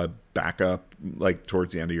want a backup like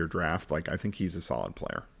towards the end of your draft, like I think he's a solid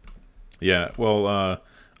player. Yeah, well,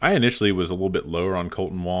 I initially was a little bit lower on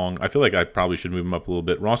Colton Wong. I feel like I probably should move him up a little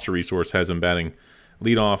bit. Roster Resource has him batting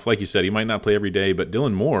leadoff. Like you said, he might not play every day, but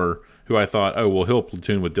Dylan Moore, who I thought, oh, well, he'll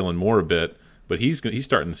platoon with Dylan Moore a bit, but he's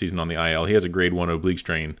starting the season on the IL. He has a grade 1 oblique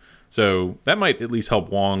strain. So that might at least help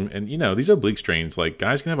Wong. And, you know, these oblique strains, like,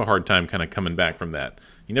 guys can have a hard time kind of coming back from that.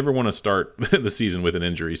 You never want to start the season with an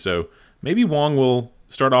injury. So maybe Wong will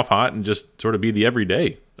start off hot and just sort of be the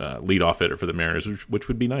everyday leadoff hitter for the Mariners, which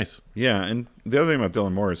would be nice. Yeah, and the other thing about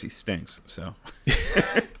Dylan Moore is he stinks. So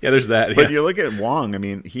yeah, there's that. But you look at Wong, I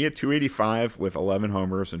mean, he had 285 with 11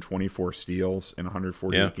 homers and 24 steals in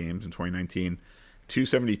 148 games in 2019.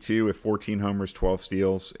 272 with 14 homers, 12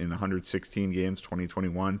 steals in 116 games,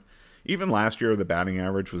 2021. Even last year, the batting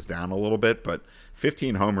average was down a little bit, but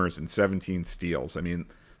 15 homers and 17 steals. I mean,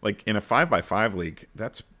 like in a 5x5 league,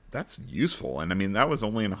 that's useful. And I mean, that was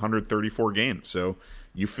only in 134 games. So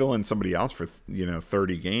you fill in somebody else for, you know,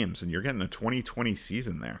 30 games and you're getting a 2020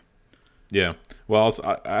 season there. Yeah. Well,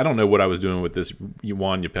 I don't know what I was doing with this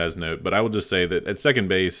Juan Yepez note, but I will just say that at second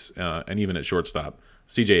base and even at shortstop,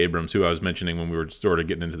 C.J. Abrams, who I was mentioning when we were sort of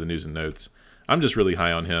getting into the news and notes, I'm just really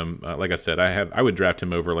high on him. Like I said, I would draft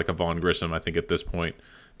him over like a Vaughn Grissom, I think, at this point,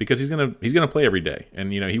 because he's gonna play every day,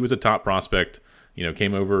 and he was a top prospect.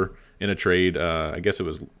 Came over in a trade. I guess it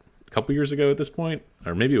was a couple years ago at this point,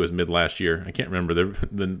 or maybe it was mid last year. I can't remember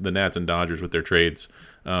the Nats and Dodgers with their trades.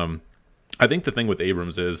 I think the thing with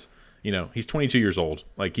Abrams is, he's 22 years old.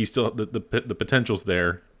 Like, he's still the potential's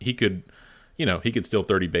there. He could, he could steal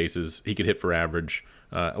 30 bases. He could hit for average,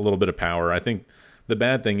 a little bit of power. I think the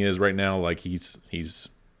bad thing is right now, like, he's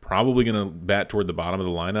probably going to bat toward the bottom of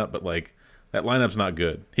the lineup, but like, that lineup's not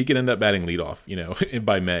good. He could end up batting leadoff,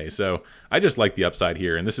 by May. So I just like the upside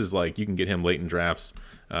here, and this is like, you can get him late in drafts.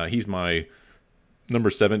 He's my number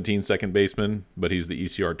 17 second baseman, but he's the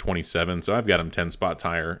ECR 27, so I've got him 10 spots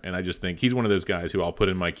higher, and I just think he's one of those guys who I'll put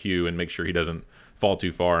in my queue and make sure he doesn't fall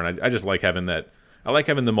too far, and I just like having that. I like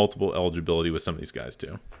having the multiple eligibility with some of these guys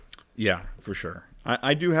too. Yeah, for sure.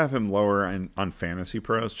 I do have him lower on Fantasy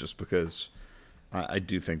Pros just because I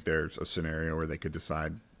do think there's a scenario where they could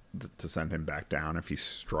decide to send him back down if he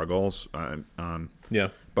struggles. Yeah.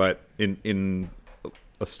 But in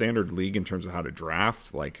a standard league in terms of how to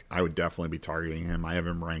draft, like, I would definitely be targeting him. I have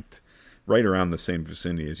him ranked right around the same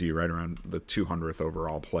vicinity as you, right around the 200th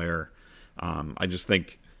overall player. I just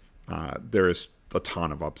think there is a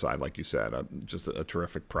ton of upside, like you said, just a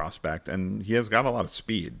terrific prospect, and he has got a lot of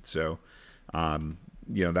speed. So,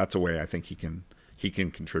 that's a way I think he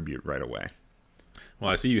can contribute right away. Well,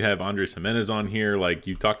 I see you have Andres Jimenez on here. Like,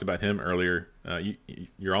 you talked about him earlier.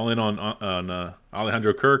 You're all in on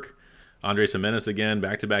Alejandro Kirk, Andres Jimenez again,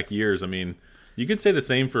 back-to-back years. I mean, you could say the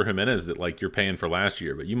same for Jimenez, that like you're paying for last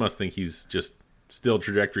year, but you must think he's just still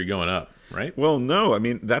trajectory going up, right? Well, no. I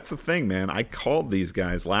mean, that's the thing, man. I called these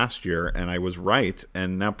guys last year, and I was right,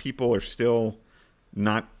 and now people are still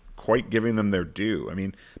not quite giving them their due. I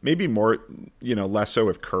mean, maybe more, less so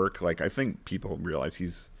with Kirk. Like, I think people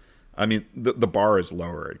realize the bar is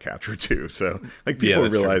lower at catcher too. So like, people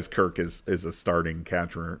realize true. Kirk is a starting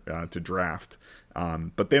catcher to draft.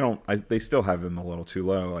 But they still have him a little too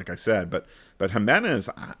low, like I said. But Jimenez,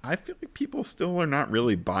 I feel like people still are not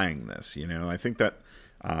really buying this. I think that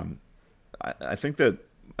I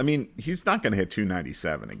mean, he's not going to hit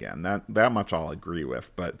 297 again. That much I'll agree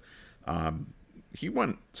with. But he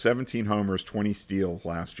went 17 homers, 20 steals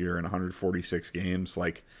last year in 146 games.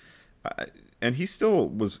 Like, and he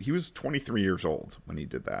was 23 years old when he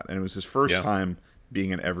did that, and it was his first time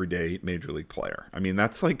being an everyday major league player. I mean,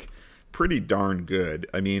 that's like pretty darn good.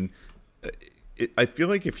 I mean, I feel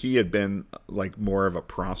like if he had been like more of a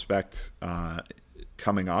prospect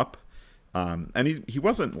coming up, and he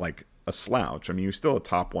wasn't like a slouch. I mean, he was still a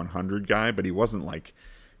top 100 guy, but he wasn't like,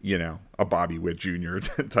 a Bobby Witt Jr.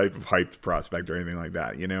 type of hyped prospect or anything like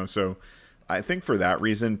that. So I think for that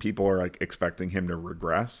reason, people are like expecting him to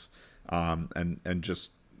regress. And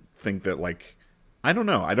just think that, like, I don't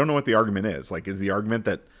know what the argument is. Like, is the argument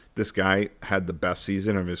that this guy had the best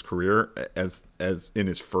season of his career as in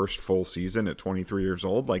his first full season at 23 years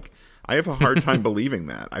old? Like, I have a hard time believing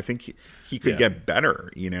that. I think he could get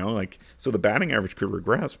better, like, so the batting average could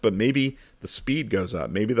regress, but maybe the speed goes up,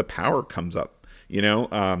 maybe the power comes up,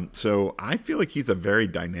 so I feel like he's a very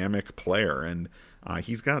dynamic player, and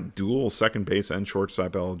he's got dual second base and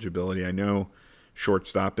shortstop eligibility. I know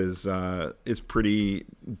shortstop is pretty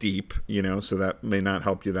deep, so that may not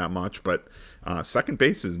help you that much, but second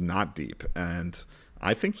base is not deep, and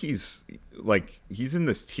I think he's in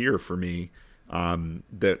this tier for me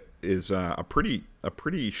that is a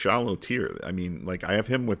pretty shallow tier. I mean, like, I have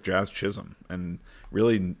him with Jazz Chisholm, and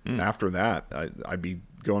really after that I'd be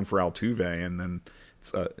going for Altuve, and then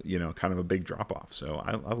it's kind of a big drop off. So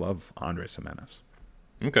I love Andres Jimenez.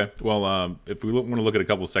 Okay, well, if we want to look at a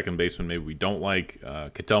couple of second basemen, maybe we don't like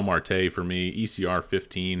Ketel Marte for me, ECR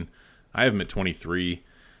 15. I have him at 23.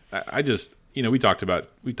 I just, we talked about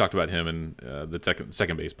him in the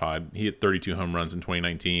second base pod. He hit 32 home runs in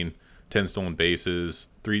 2019, 10 stolen bases,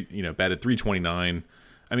 batted 329.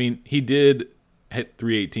 I mean, he did hit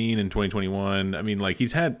 318 in 2021. I mean, like,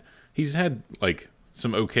 he's had like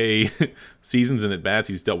some okay seasons and at bats.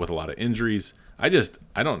 He's dealt with a lot of injuries. I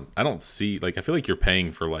don't see, like, I feel like you're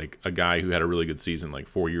paying for like a guy who had a really good season like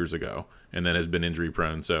 4 years ago and then has been injury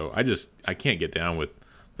prone. So I can't get down with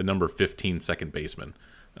the number 15 second baseman.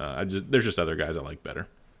 There's just other guys I like better.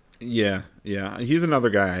 Yeah. He's another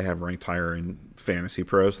guy I have ranked higher in Fantasy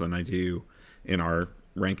Pros than I do in our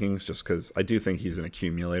rankings, just because I do think he's an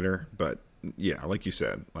accumulator. But yeah, like you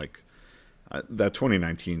said, like that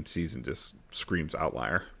 2019 season just screams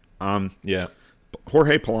outlier. Yeah.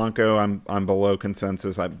 Jorge Polanco, I'm below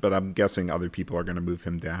consensus, but I'm guessing other people are going to move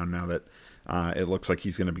him down now that it looks like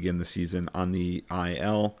he's going to begin the season on the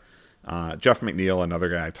IL. Jeff McNeil, another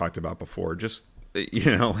guy I talked about before, just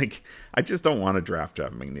like I just don't want to draft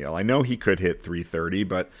Jeff McNeil. I know he could hit 330,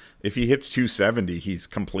 but if he hits 270, he's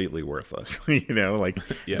completely worthless.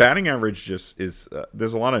 Yeah. Batting average just is.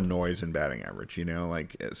 There's a lot of noise in batting average.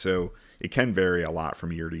 So it can vary a lot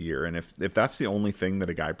from year to year, and if that's the only thing that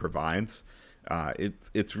a guy provides,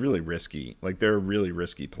 it's really risky. Like they're a really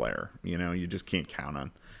risky player. You just can't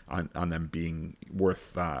count on them being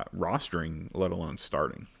worth rostering, let alone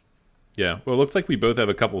starting. Yeah, well, it looks like we both have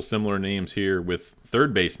a couple similar names here with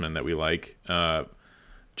third baseman that we like.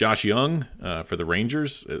 Josh Young for the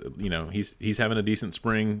Rangers, he's having a decent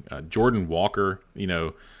spring. Jordan Walker,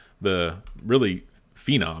 the really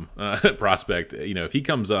phenom prospect. If he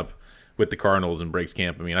comes up with the Cardinals and breaks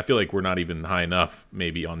camp, I feel like we're not even high enough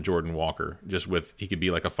maybe on Jordan Walker. He could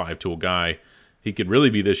be like a 5-tool guy. He could really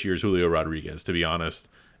be this year's Julio Rodriguez, to be honest.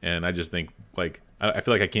 And I just think I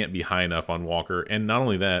feel like I can't be high enough on Walker. And not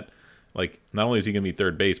only that. Not only is he going to be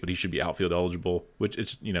third base, but he should be outfield eligible, which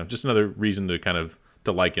it's, just another reason to kind of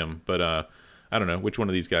to like him. But I don't know which one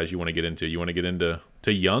of these guys you want to get into. You want to get into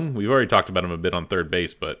Young? We've already talked about him a bit on third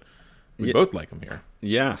base, but we both like him here.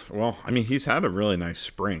 Yeah, well, he's had a really nice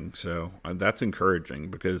spring, so that's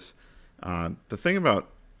encouraging because the thing about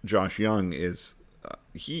Josh Young is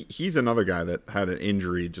he's another guy that had an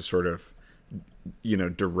injury just sort of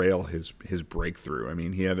derail his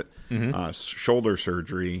breakthrough. He had shoulder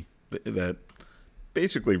surgery that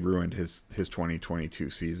basically ruined his 2022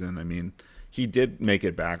 season. He did make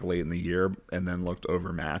it back late in the year and then looked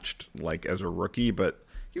overmatched as a rookie, but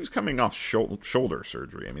he was coming off shoulder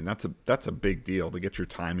surgery. That's a big deal to get your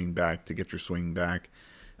timing back, to get your swing back.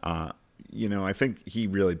 I think he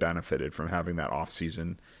really benefited from having that off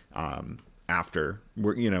season after,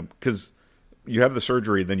 because you have the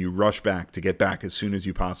surgery, then you rush back to get back as soon as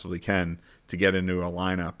you possibly can to get into a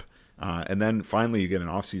lineup. And then finally you get an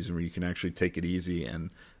off season where you can actually take it easy and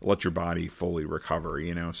let your body fully recover,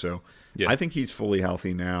 So yeah. I think he's fully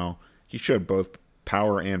healthy now. He showed both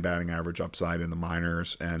power and batting average upside in the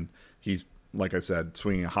minors. And he's, like I said,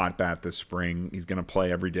 swinging a hot bat this spring. He's going to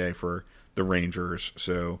play every day for the Rangers.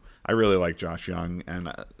 So I really like Josh Young.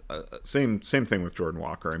 And same thing with Jordan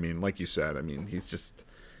Walker. Like you said, he's just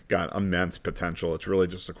got immense potential. It's really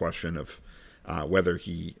just a question of whether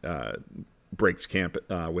he breaks camp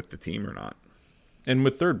with the team or not. And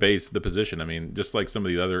with third base, the position, just like some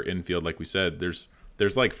of the other infield, like we said, there's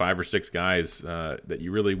like 5 or 6 guys that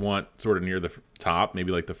you really want sort of near the top,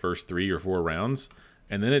 maybe like the first 3 or 4 rounds,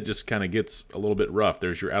 and then it just kind of gets a little bit rough.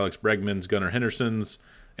 There's your Alex Bregmans, Gunnar Hendersons,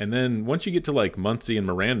 and then once you get to like Muncy and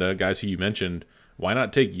Miranda, guys who you mentioned, why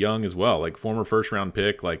not take Young as well? Like former first-round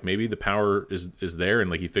pick, like maybe the power is there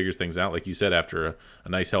and like he figures things out, like you said, after a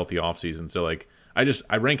nice healthy offseason. So like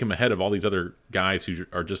I rank him ahead of all these other guys who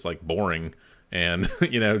are just like boring and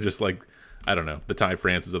just like I don't know, the Ty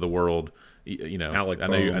Francis of the world. Alec I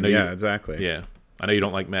know yeah, exactly. Yeah, I know you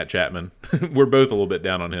don't like Matt Chapman. We're both a little bit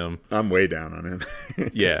down on him. I'm way down on him.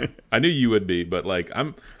 Yeah, I knew you would be, but like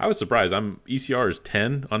I was surprised. ECR is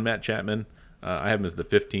 10 on Matt Chapman. I have him as my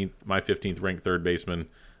 15th ranked third baseman.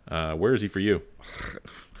 Where is he for you?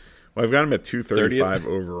 Well, I've got him at 235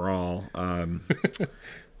 overall.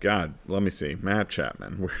 God, let me see. Matt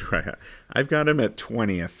Chapman. Where do I have? I've got him at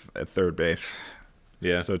 20th at third base.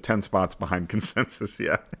 Yeah. So 10 spots behind consensus.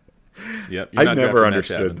 Yeah. Yep. I've never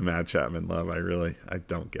understood the Matt Chapman love. I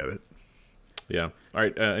don't get it. Yeah. All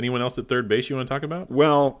right. Anyone else at third base you want to talk about?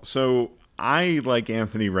 Well, so I like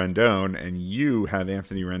Anthony Rendon, and you have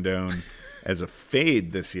Anthony Rendon as a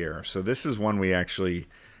fade this year. So this is one we actually,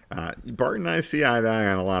 Bart and I see eye to eye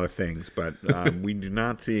on a lot of things, but we do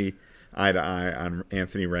not see eye to eye on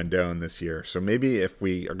Anthony Rendon this year. So maybe if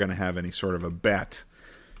we are going to have any sort of a bet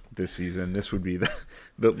this season, this would be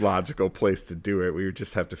the logical place to do it. We would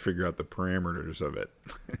just have to figure out the parameters of it.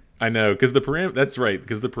 I know, because that's right,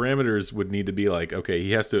 because the parameters would need to be like, okay,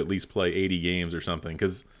 he has to at least play 80 games or something,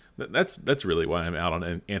 because that's really why I'm out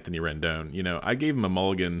on Anthony Rendon. I gave him a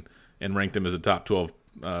mulligan and ranked him as a top 12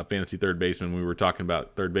 fantasy third baseman. We were talking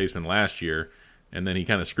about third baseman last year, and then he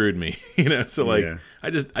kind of screwed me, So like, yeah. I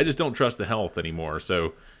just don't trust the health anymore.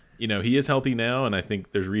 So, he is healthy now, and I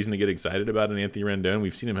think there's reason to get excited about an Anthony Rendon.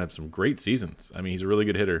 We've seen him have some great seasons. He's a really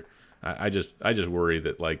good hitter. I just worry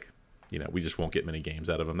that we just won't get many games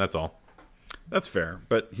out of him. That's all. That's fair,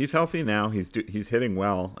 but he's healthy now. He's hitting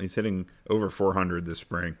well. He's hitting over 400 this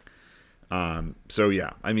spring. So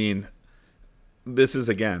yeah, this is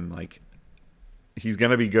again like he's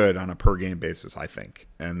going to be good on a per game basis, I think,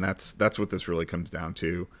 and that's what this really comes down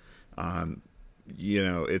to.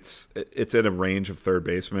 it's at a range of third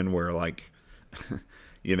baseman where like,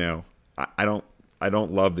 you know, I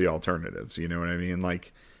don't love the alternatives. You know what I mean?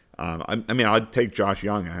 Like, I mean, I'd take Josh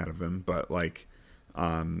Young ahead of him, but like,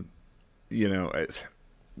 you know,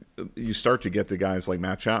 you start to get to guys like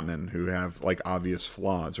Matt Chapman who have like obvious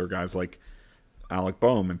flaws, or guys like Alec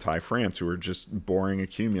Boehm and Ty France who are just boring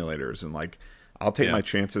accumulators. And like, I'll take my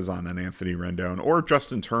chances on an Anthony Rendon or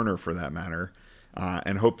Justin Turner for that matter,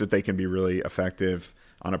 and hope that they can be really effective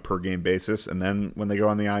on a per game basis. And then when they go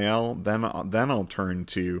on the IL, then I'll turn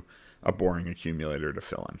to a boring accumulator to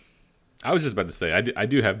fill in. I was just about to say, I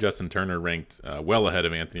do have Justin Turner ranked well ahead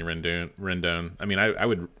of Anthony Rendon. I mean, I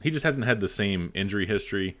would. He just hasn't had the same injury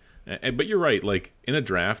history. But you're right. Like in a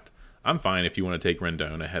draft, I'm fine if you want to take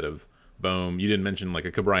Rendon ahead of Boehm. You didn't mention like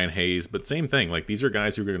a Ke'Bryan Hayes, but same thing. Like these are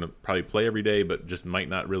guys who are going to probably play every day, but just might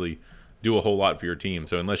not really do a whole lot for your team.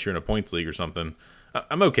 So unless you're in a points league or something,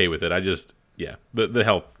 I'm okay with it. I just, the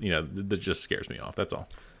health, that just scares me off. That's all.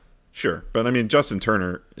 Sure. But I mean, Justin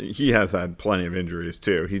Turner, he has had plenty of injuries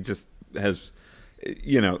too. He just has,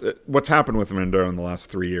 what's happened with Rendon in the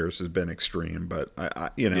last 3 years has been extreme, but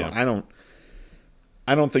I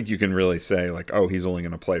don't think you can really say like, oh, he's only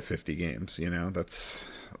going to play 50 games.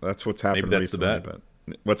 That's what's happened. Maybe that's recently, the bet.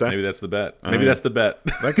 But what's that? Maybe that's the bet. Maybe that's the bet.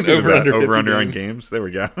 That could be over under on games. There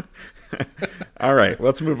we go. All right,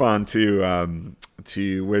 let's move on to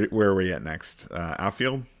where are we at next?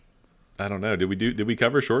 Outfield. I don't know. Did we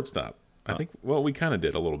cover shortstop? I think. Well, we kind of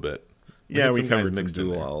did a little bit. We covered some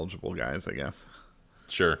dual eligible guys, I guess.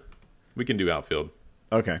 Sure, we can do outfield.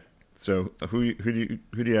 Okay, so who do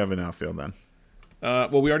you have in outfield then?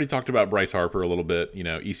 Well, we already talked about Bryce Harper a little bit.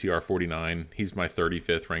 ECR 49. He's my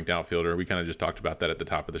 35th ranked outfielder. We kind of just talked about that at the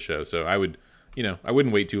top of the show. So I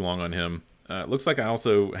wouldn't wait too long on him. Looks like I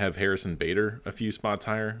also have Harrison Bader a few spots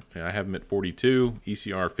higher. I have him at 42,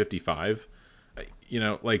 ECR 55. We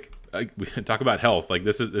talk about health. Like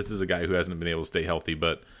this is a guy who hasn't been able to stay healthy,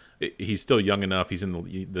 but he's still young enough. He's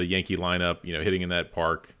in the Yankee lineup, hitting in that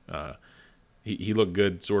park. He looked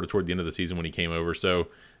good sort of toward the end of the season when he came over. So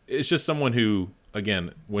it's just someone who,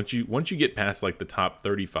 again, once you get past like the top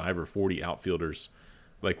 35 or 40 outfielders,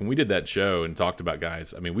 like when we did that show and talked about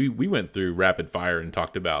guys, I mean, we went through rapid fire and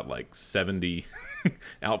talked about like 70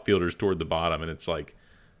 outfielders toward the bottom, and it's like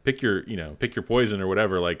pick your poison or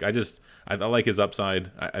whatever. Like I like his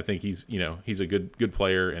upside. I think he's a good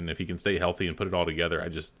player, and if he can stay healthy and put it all together,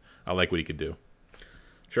 I like what he could do.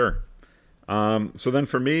 Sure. So then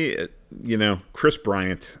for me, Chris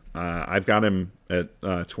Bryant, I've got him at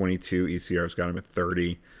 22. ECR's got him at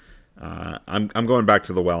 30. I'm going back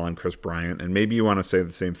to the well on Chris Bryant, and maybe you want to say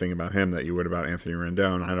the same thing about him that you would about Anthony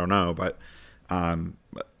Rendon. I don't know, but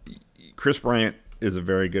Chris Bryant is a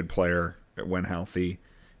very good player when healthy,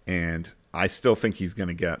 and I still think he's going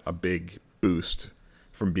to get a big boost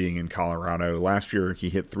from being in Colorado. Last year he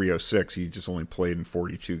hit 306. He just only played in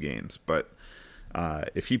 42 games, but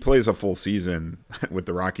if he plays a full season with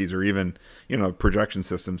the Rockies, or even, projection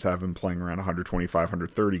systems have him playing around 125,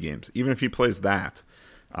 130 games. Even if he plays that,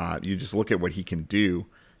 you just look at what he can do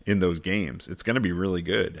in those games. It's going to be really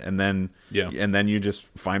good. And then you just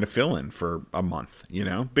find a fill-in for a month,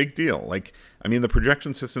 big deal. Like, I mean, the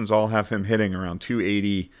projection systems all have him hitting around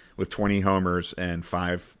 280 with 20 homers and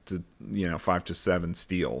 5 to 7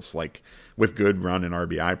 steals, like with good run and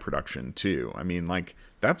RBI production too. I mean, like,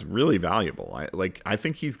 that's really valuable. I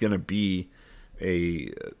think he's going to be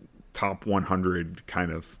a top 100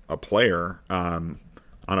 kind of a player on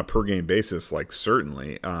a per game basis, like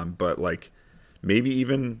certainly, but like maybe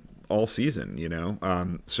even all season,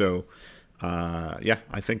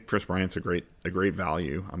 I think Chris Bryant's a great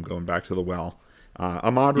value. I'm going back to the well.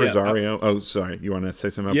 Ahmad Rosario. Oh, sorry. You want to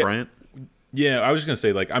say something about Bryant? Yeah, I was just gonna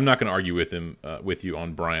say, like, I'm not gonna argue with you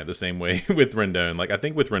on Bryant the same way with Rendon. Like, I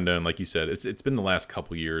think with Rendon, like you said, it's been the last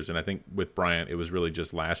couple years, and I think with Bryant, it was really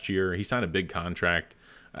just last year. He signed a big contract.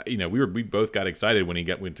 We both got excited when he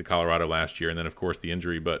went to Colorado last year, and then of course the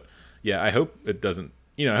injury. But yeah, I hope it doesn't.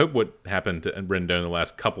 I hope what happened to Rendon the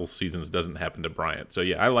last couple seasons doesn't happen to Bryant. So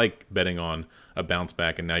yeah, I like betting on a bounce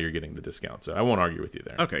back, and now you're getting the discount. So I won't argue with you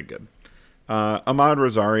there. Okay, good. Ahmad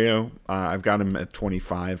Rosario, I've got him at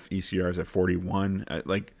 25. ECR's at 41.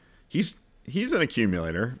 He's an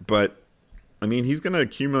accumulator, but I mean, he's going to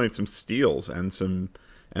accumulate some steals and some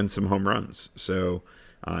home runs. So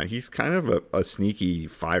he's kind of a sneaky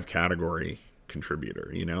 5 category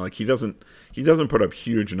contributor. Like he doesn't put up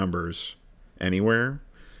huge numbers anywhere,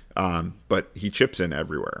 but he chips in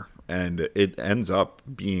everywhere, and it ends up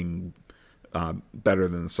being better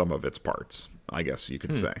than the sum of its parts, I guess you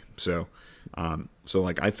could say. So,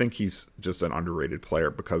 like, I think he's just an underrated player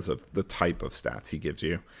because of the type of stats he gives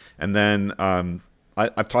you. And then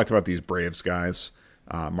I've talked about these Braves guys,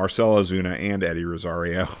 Marcell Ozuna and Eddie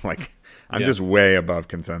Rosario. Like, I'm just way above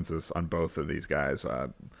consensus on both of these guys.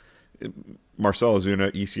 Marcell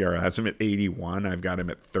Ozuna, ECR has him at 81. I've got him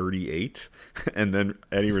at 38. And then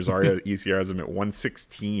Eddie Rosario, ECR has him at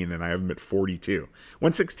 116, and I have him at 42.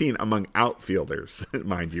 116 among outfielders,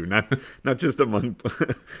 mind you, not just among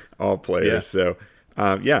all players. Yeah. So,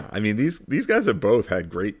 I mean, these guys have both had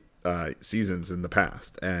great seasons in the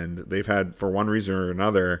past, and they've had, for one reason or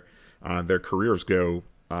another, their careers go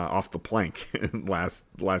off the plank in last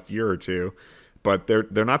year or two. But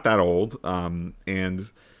they're not that old,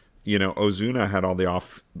 and you know, Ozuna had all the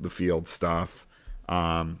off the field stuff.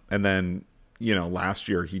 And then, you know, last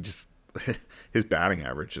year he just, his batting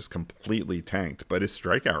average just completely tanked, but his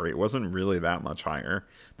strikeout rate wasn't really that much higher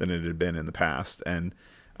than it had been in the past. And,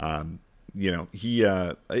 you know,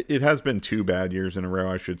 it has been 2 bad years in a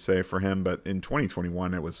row, I should say, for him. But in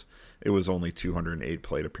 2021, it was only 208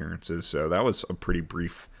 plate appearances. So that was a pretty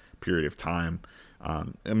brief period of time.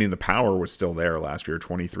 I mean, the power was still there last year,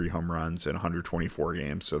 23 home runs in 124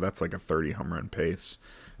 games. So that's like a 30 home run pace.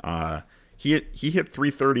 He hit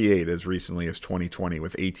 338 as recently as 2020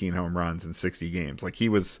 with 18 home runs in 60 games. Like, he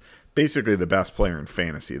was basically the best player in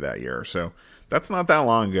fantasy that year. So that's not that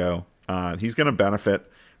long ago. He's going to benefit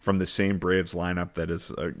from the same Braves lineup that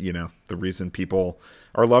is, you know, the reason people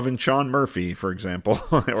are loving Sean Murphy, for example,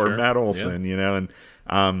 or sure. Matt Olson, you know. And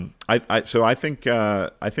I think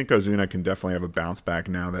Ozuna can definitely have a bounce back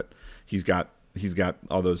now that he's got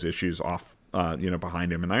all those issues off, you know,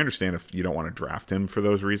 behind him. And I understand if you don't want to draft him for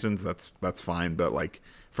those reasons, that's fine. But like,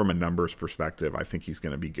 from a numbers perspective, I think he's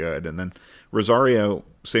going to be good. And then Rosario,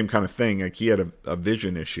 same kind of thing. Like, he had a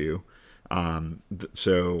vision issue,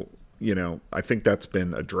 so, you know, I think that's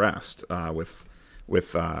been addressed with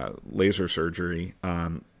laser surgery.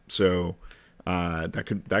 So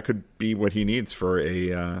that could be what he needs for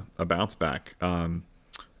a bounce back. And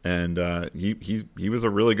he was a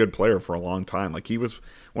really good player for a long time. Like, he was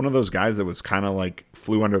one of those guys that was kind of like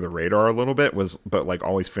flew under the radar a little bit, but like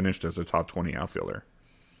always finished as a top 20 outfielder.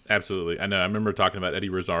 Absolutely. I know. I remember talking about Eddie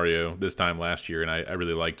Rosario this time last year, and I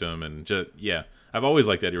really liked him. And I've always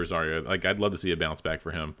liked Eddie Rosario. Like, I'd love to see a bounce back for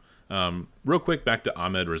him. Real quick, back to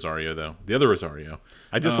Amed Rosario, though. The other Rosario.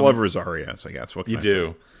 I just love Rosarios, I guess. What can you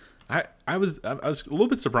do. I was a little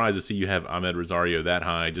bit surprised to see you have Amed Rosario that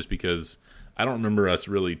high, just because I don't remember us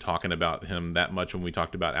really talking about him that much when we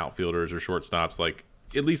talked about outfielders or shortstops, like,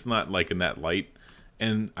 at least not like in that light.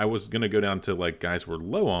 And I was going to go down to like guys we're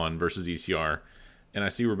low on versus ECR, and I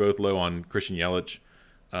see we're both low on Christian Yelich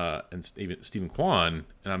and Stephen Kwan,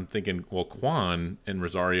 and I'm thinking, well, Kwan and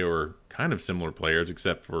Rosario are kind of similar players,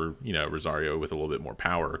 except for, you know, Rosario with a little bit more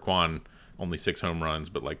power. Kwan only 6 home runs,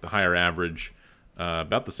 but like the higher average,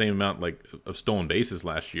 about the same amount like of stolen bases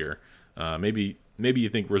last year. Maybe you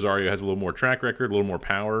think Rosario has a little more track record, a little more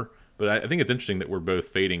power, but I think it's interesting that we're both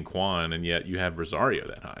fading Kwan, and yet you have Rosario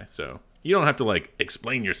that high. So you don't have to like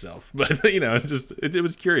explain yourself, but you know, it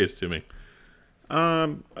was curious to me.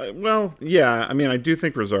 Well, yeah, I mean, I do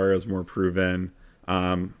think Rosario's more proven.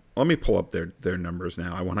 Let me pull up their numbers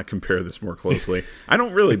now. I want to compare this more closely. I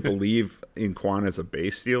don't really believe in Kwan as a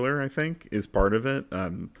base stealer, I think, is part of it.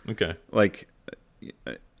 Okay. Like,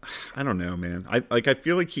 I don't know, man. I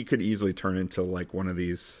feel like he could easily turn into like one of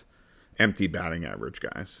these empty batting average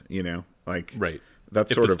guys, you know? Like, right.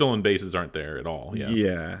 That's if sort the of stolen bases aren't there at all. Yeah.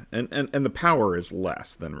 Yeah. And the power is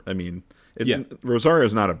less than, I mean,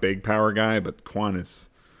 Rosario's not a big power guy, but Kwan is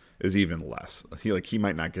even less. He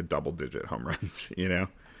might not get double digit home runs, you know?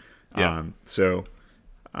 Yeah.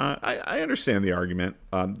 I understand the argument.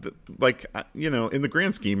 You know, in the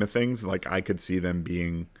grand scheme of things, like, I could see them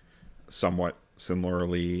being somewhat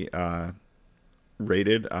similarly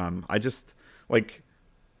rated. I just, like,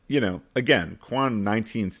 you know, again, Kwan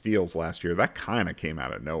 19 steals last year. That kind of came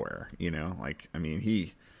out of nowhere, you know? Like, I mean,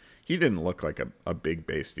 he didn't look like a big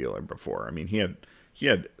base stealer before. I mean, he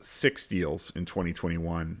had 6 steals in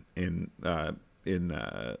 2021 in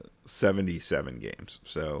 77 games.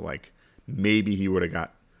 So, like, maybe he would have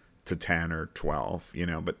got to 10 or 12, you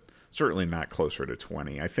know, but certainly not closer to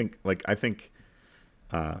 20. I think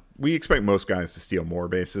we expect most guys to steal more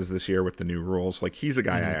bases this year with the new rules. Like, he's a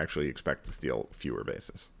guy I actually expect to steal fewer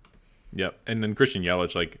bases. Yep. And then Christian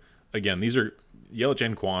Yelich, like, again, these are Yelich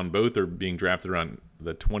and Kwan, both are being drafted around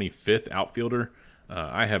the 25th outfielder.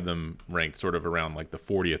 I have them ranked sort of around like the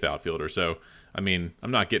 40th outfielder. So, I mean,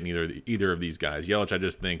 I'm not getting either of these guys. Yelich, I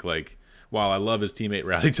just think, like, while I love his teammate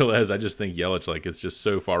Rowdy Tellez, I just think Yelich like is just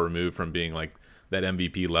so far removed from being like that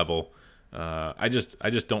MVP level. I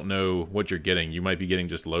just don't know what you're getting. You might be getting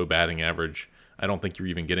just low batting average. I don't think you're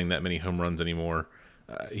even getting that many home runs anymore.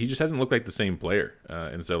 He just hasn't looked like the same player,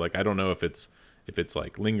 and so like I don't know if it's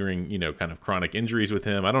like lingering, kind of chronic injuries with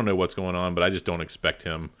him. I don't know what's going on, but I just don't expect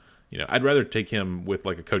him. I'd rather take him with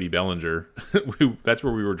like a Cody Bellinger. That's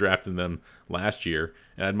where we were drafting them last year,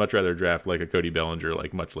 and I'd much rather draft like a Cody Bellinger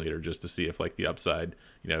like much later just to see if like the upside,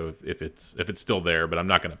 if it's still there. But I'm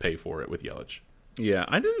not going to pay for it with Yelich. Yeah,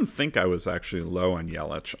 I didn't think I was actually low on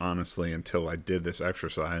Yelich, honestly, until I did this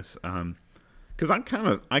exercise. Because I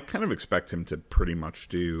kind of expect him to pretty much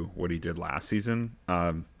do what he did last season.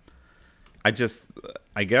 I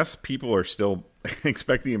guess people are still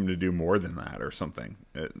expecting him to do more than that or something,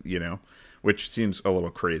 which seems a little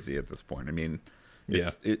crazy at this point. I mean,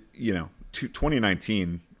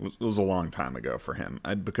 2019 was a long time ago for him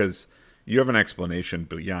because you have an explanation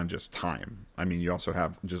beyond just time. I mean, you also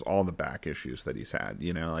have just all the back issues that he's had,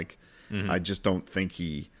 I just don't think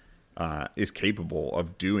he is capable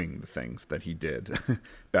of doing the things that he did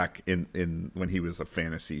back in when he was a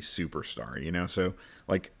fantasy superstar, so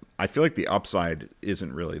like I feel like the upside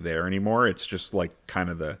isn't really there anymore. It's just like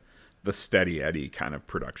kind of the steady Eddie kind of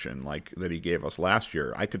production like that he gave us last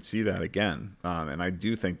year. I could see that again, and I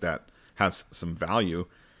do think that has some value,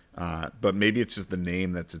 but maybe it's just the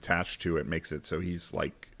name that's attached to it makes it so he's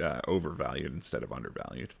like overvalued instead of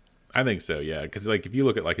undervalued. I think so, yeah. Because like if you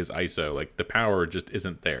look at like his ISO, like the power just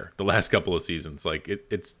isn't there. The last couple of seasons, like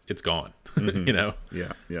it's gone. Mm-hmm.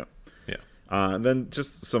 Yeah. Then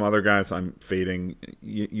just some other guys I'm fading.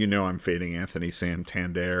 I'm fading Anthony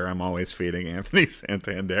Santander. I'm always fading Anthony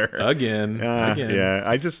Santander again. Yeah,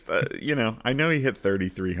 I just I know he hit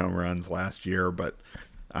 33 home runs last year, but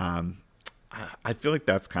I feel like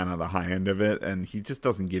that's kind of the high end of it, and he just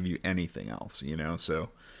doesn't give you anything else. So.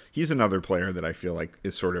 He's another player that I feel like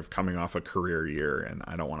is sort of coming off a career year, and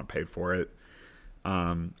I don't want to pay for it.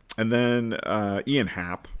 And then Ian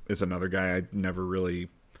Happ is another guy I never really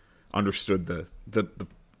understood the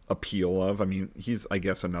appeal of. I mean, he's, I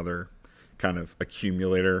guess, another kind of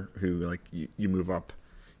accumulator who, like, you move up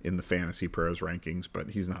in the Fantasy Pros rankings, but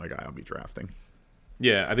he's not a guy I'll be drafting.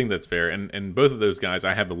 Yeah, I think that's fair. And both of those guys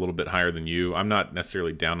I have a little bit higher than you. I'm not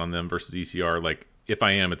necessarily down on them versus ECR. Like, if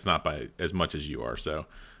I am, it's not by as much as you are, so...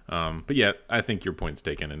 but yeah, I think your point's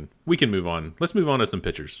taken, and we can move on. Let's move on to some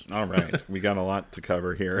pitchers. All right, we got a lot to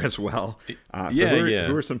cover here as well.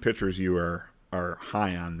 Who are some pitchers you are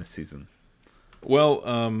high on this season? Well,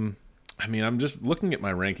 I mean, I'm just looking at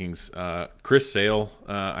my rankings. Chris Sale,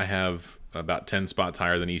 I have about 10 spots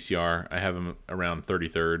higher than ECR. I have him around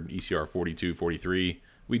 33rd, ECR 42, 43.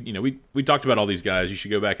 We talked about all these guys. You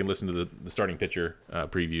should go back and listen to the starting pitcher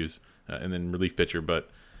previews and then relief pitcher, but.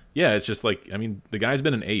 Yeah, it's just like, I mean, the guy's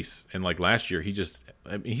been an ace, and like last year, he just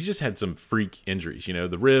had some freak injuries.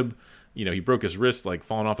 The rib, he broke his wrist like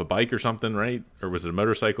falling off a bike or something, right? Or was it a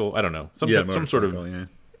motorcycle? I don't know. Some sort of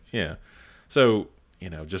yeah. So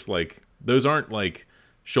just like those aren't like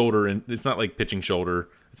shoulder, and it's not like pitching shoulder.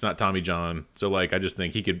 It's not Tommy John. So like I just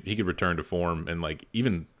think he could return to form, and like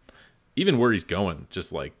even where he's going,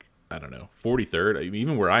 just like. I don't know, 43rd. I mean,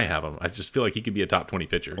 even where I have him, I just feel like he could be a top 20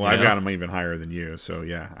 pitcher. I've got him even higher than you, so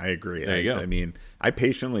yeah, I agree. There you go. I mean, I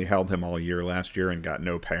patiently held him all year last year and got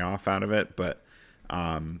no payoff out of it, but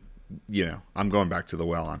I'm going back to the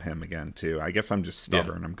well on him again too. I guess I'm just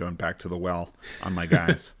stubborn. Yeah. I'm going back to the well on my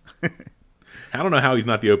guys. I don't know how he's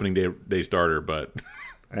not the opening day starter, but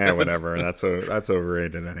yeah, whatever. That's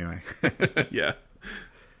overrated anyway. Yeah.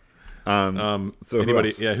 So who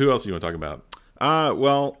else do you want to talk about?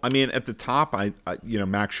 Well, I mean, at the top, I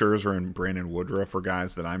Max Scherzer and Brandon Woodruff are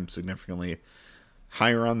guys that I'm significantly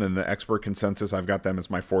higher on than the expert consensus. I've got them as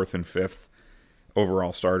my 4th and 5th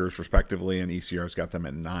overall starters, respectively, and ECR's got them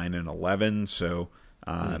at 9 and 11. So,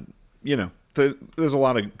 there's a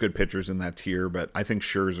lot of good pitchers in that tier, but I think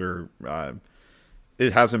Scherzer,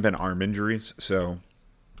 it hasn't been arm injuries, so.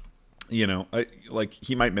 He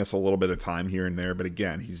might miss a little bit of time here and there, but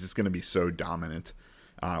again, he's just going to be so dominant.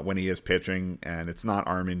 When he is pitching, and it's not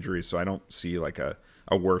arm injuries, so I don't see like a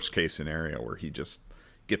worst case scenario where he just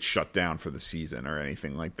gets shut down for the season or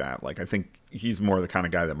anything like that. Like I think he's more the kind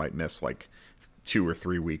of guy that might miss like 2 or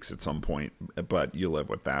 3 weeks at some point, but you live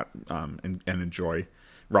with that and enjoy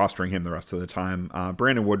rostering him the rest of the time.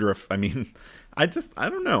 Brandon Woodruff, I mean, I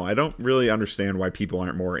don't know. I don't really understand why people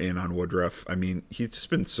aren't more in on Woodruff. I mean, he's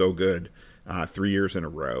just been so good 3 years in a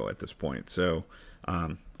row at this point. So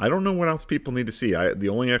I don't know what else people need to see. The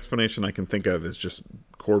only explanation I can think of is just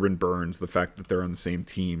Corbin Burns, the fact that they're on the same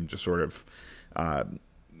team just sort of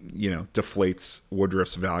deflates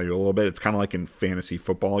Woodruff's value a little bit. It's kind of like in fantasy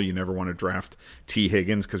football. You never want to draft T.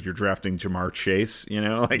 Higgins because you're drafting Jamar Chase,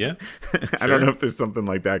 Yeah, I don't know if there's something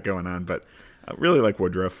like that going on, but I really like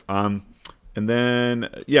Woodruff. And then,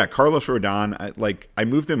 Carlos Rodon, I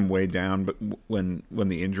moved him way down but when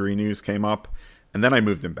the injury news came up, and then I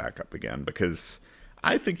moved him back up again because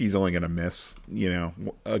I think he's only going to miss,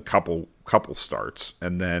 a couple starts.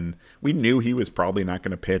 And then we knew he was probably not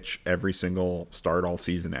going to pitch every single start all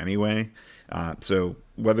season anyway. So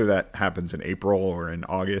whether that happens in April or in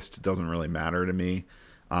August, it doesn't really matter to me.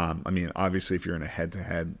 Obviously, if you're in a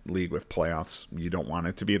head-to-head league with playoffs, you don't want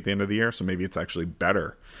it to be at the end of the year. So maybe it's actually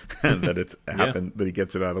better that it's happened, that he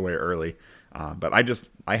gets it out of the way early. But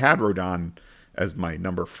I had Rodon as my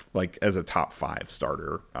as a top 5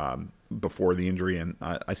 starter before the injury, and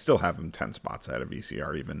I still have him 10 spots ahead of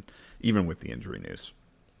ECR even with the injury news.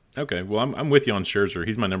 Okay, well, I'm with you on Scherzer.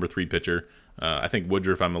 He's my number 3 pitcher. I think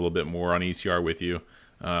Woodruff, I'm a little bit more on ECR with you.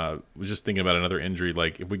 Was just thinking about another injury.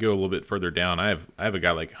 Like if we go a little bit further down, I have a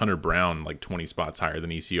guy like Hunter Brown, like 20 spots higher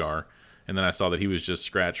than ECR, and then I saw that he was just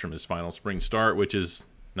scratched from his final spring start, which is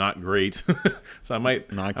not great. So I might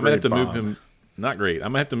have to move him. Not great. I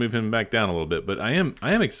might have to move him back down a little bit, but I am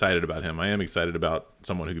excited about him. I am excited about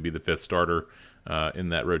someone who could be the 5th starter in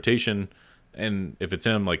that rotation. And if it's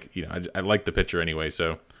him, I like the pitcher anyway,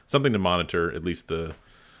 so something to monitor, at least the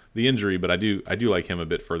injury. But I do like him a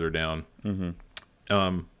bit further down.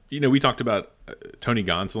 Mm-hmm. We talked about Tony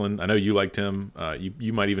Gonsolin. I know you liked him.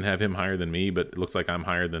 You might even have him higher than me, but it looks like I'm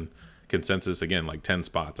higher than consensus. Again, 10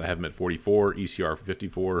 spots. I have him at 44, ECR for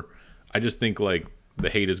 54. I just think the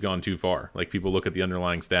hate has gone too far. People look at the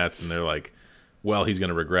underlying stats and they're like, well, he's going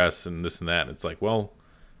to regress and this and that. And it's well,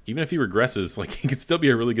 even if he regresses, he could still be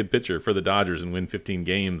a really good pitcher for the Dodgers and win 15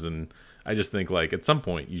 games. And I just think at some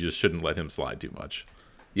point you just shouldn't let him slide too much.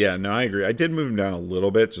 Yeah, no, I agree. I did move him down a little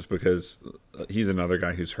bit just because he's another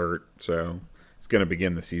guy who's hurt. So he's going to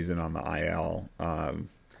begin the season on the IL.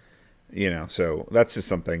 So that's just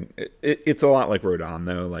something. It's a lot like Rodon,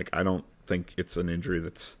 though. I don't think it's an injury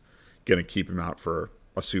that's going to keep him out for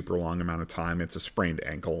a super long amount of time. It's a sprained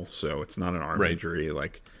ankle, so it's not an arm injury.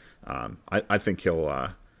 I think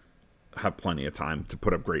he'll have plenty of time to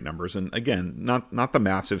put up great numbers. And again, not the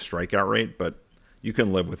massive strikeout rate, but you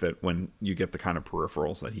can live with it when you get the kind of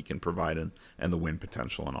peripherals that he can provide and the win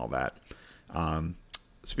potential and all that.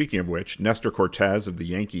 Speaking of which, Nestor Cortez of the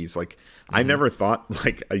Yankees, I never thought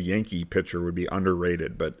a Yankee pitcher would be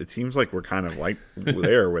underrated, but it seems like we're kind of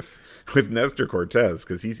there with Nestor Cortez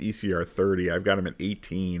because he's ECR 30. I've got him at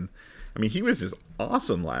 18. He was just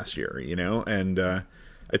awesome last year, and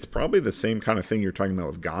it's probably the same kind of thing you're talking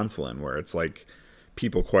about with Gonsolin, where it's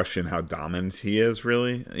people question how dominant he is,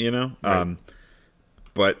 really, Right.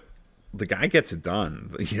 But the guy gets it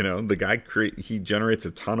done. The guy he generates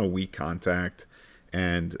a ton of weak contact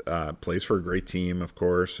and plays for a great team, of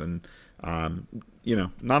course. And,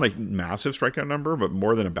 not a massive strikeout number, but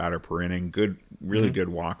more than a batter per inning. Good, really good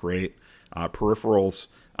walk rate. Peripherals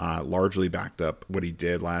largely backed up what he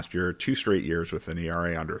did last year. 2 straight years with an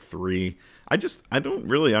ERA under 3. I don't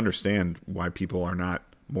really understand why people are not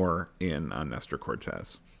more in on Nestor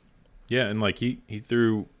Cortez. Yeah, and he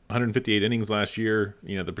threw 158 innings last year.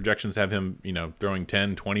 The projections have him, throwing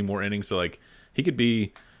 10, 20 more innings. So he could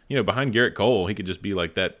be, behind Garrett Cole, he could just be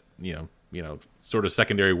that, sort of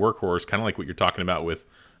secondary workhorse, kind of like what you're talking about with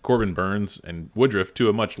Corbin Burns and Woodruff to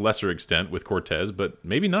a much lesser extent with Cortez, but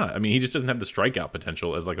maybe not. He just doesn't have the strikeout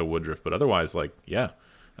potential as a Woodruff, but otherwise, maybe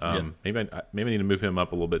I need to move him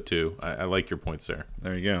up a little bit too. I like your points there.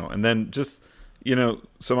 There you go. And then just,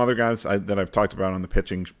 some other guys that I've talked about on the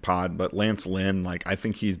pitching pod, but Lance Lynn, I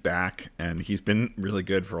think he's back, and he's been really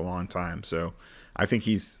good for a long time. So I think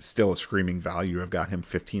he's still a screaming value. I've got him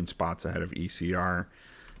 15 spots ahead of ECR.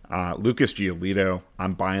 Lucas Giolito,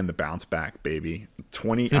 I'm buying the bounce back, baby.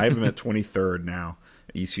 I have him at 23rd now.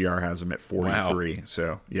 ECR has him at 43. Wow.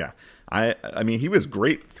 So yeah, he was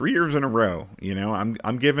great 3 years in a row.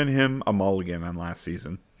 I'm giving him a mulligan on last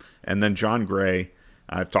season. And then John Gray,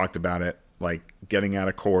 I've talked about it. Getting out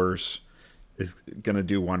of Coors is going to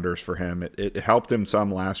do wonders for him. It helped him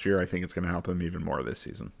some last year. I think it's going to help him even more this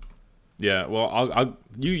season. Yeah, well,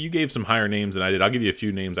 you gave some higher names than I did. I'll give you a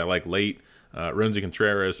few names I like late. Roansy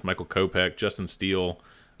Contreras, Michael Kopech, Justin Steele.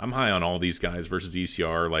 I'm high on all these guys versus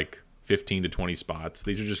ECR, 15 to 20 spots.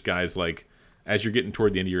 These are just guys as you're getting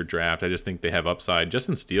toward the end of your draft, I just think they have upside.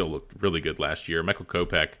 Justin Steele looked really good last year. Michael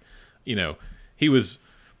Kopech, he was,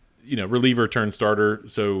 reliever turned starter,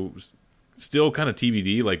 so still kind of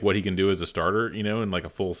TBD, what he can do as a starter, in a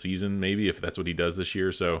full season, maybe, if that's what he does this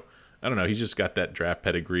year. So I don't know. He's just got that draft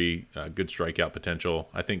pedigree, good strikeout potential.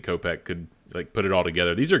 I think Kopech could like put it all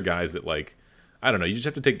together. These are guys that like, I don't know. You just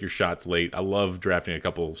have to take your shots late. I love drafting a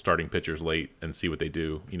couple starting pitchers late and see what they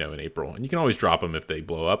do, in April. And you can always drop them if they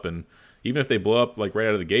blow up. And even if they blow up like right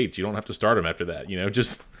out of the gates, you don't have to start them after that.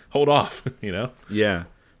 Just hold off. Yeah.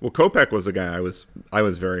 Well, Kopech was a guy I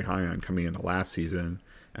was very high on coming into last season,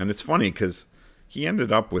 and it's funny because he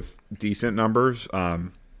ended up with decent numbers.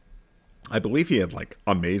 I believe he had like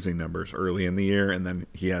amazing numbers early in the year, and then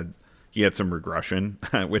he had some regression,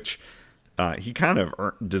 which he kind of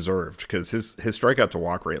deserved because his strikeout to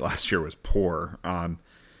walk rate last year was poor.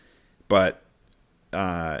 But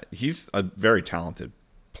he's a very talented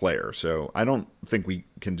player, so I don't think we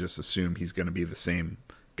can just assume he's going to be the same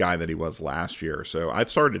guy that he was last year. So I've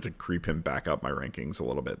started to creep him back up my rankings a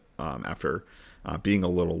little bit after being a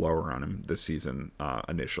little lower on him this season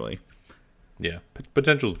initially. Yeah,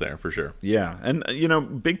 potential's there for sure. Yeah,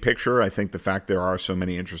 and big picture, I think the fact there are so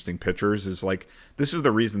many interesting pitchers is like this is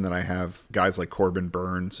the reason that I have guys like Corbin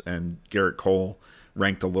Burns and Garrett Cole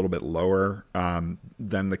ranked a little bit lower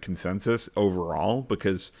than the consensus overall,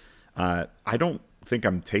 because I don't think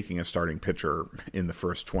I'm taking a starting pitcher in the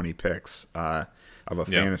first 20 picks of a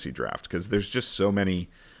fantasy draft, because there's just so many.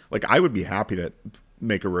 Like, I would be happy to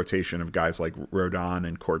make a rotation of guys like Rodon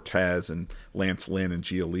and Cortez and Lance Lynn and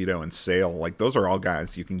Giolito and Sale. Like, those are all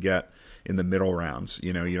guys you can get in the middle rounds.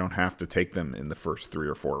 You don't have to take them in the first 3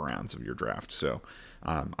 or 4 rounds of your draft. So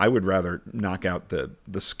I would rather knock out the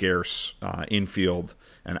scarce infield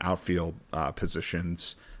and outfield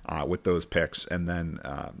positions with those picks, and then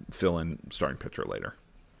fill in starting pitcher later.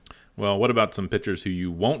 Well, what about some pitchers who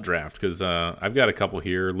you won't draft? Because I've got a couple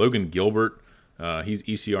here. Logan Gilbert. He's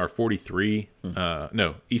ECR 43.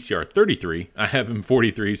 ECR 33. I have him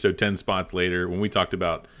 43, so 10 spots later. When we talked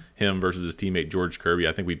about him versus his teammate George Kirby,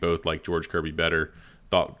 I think we both like George Kirby better.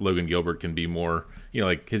 Thought Logan Gilbert can be more,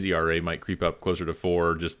 like his ERA might creep up closer to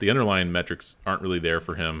 4. Just the underlying metrics aren't really there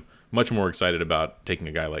for him. Much more excited about taking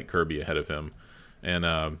a guy like Kirby ahead of him.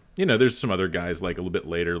 And, there's some other guys like a little bit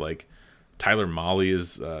later, like Tyler Mahle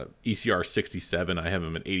is ECR 67. I have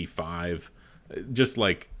him at 85. Just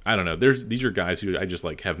like, I don't know. These are guys who I just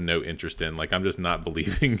like have no interest in. Like, I'm just not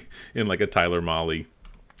believing in like a Tyler Mahle.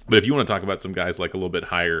 But if you want to talk about some guys like a little bit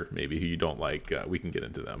higher, maybe who you don't like, we can get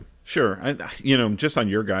into them. Sure. Just on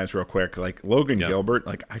your guys real quick, like Logan Gilbert,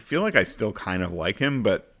 like I feel like I still kind of like him,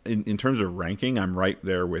 but in terms of ranking, I'm right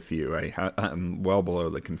there with you. I'm well below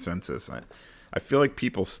the consensus. I feel like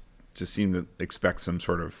people just seem to expect some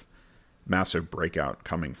sort of massive breakout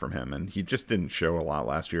coming from him, and he just didn't show a lot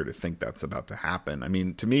last year to think that's about to happen. I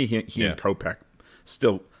mean, to me, he and Kopech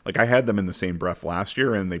still, like, I had them in the same breath last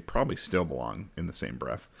year, and they probably still belong in the same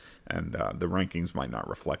breath, and the rankings might not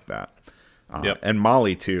reflect that. And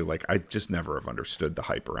Mahle too, like, I just never have understood the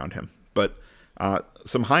hype around him. But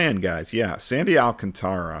some high-end guys, Sandy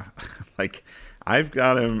Alcantara, like, I've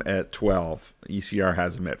got him at 12. ECR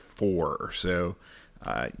has him at 4, so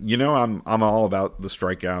I'm all about the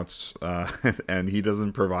strikeouts, and he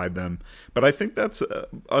doesn't provide them. But I think that's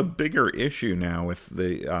a bigger issue now with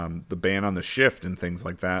the ban on the shift and things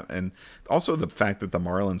like that, and also the fact that the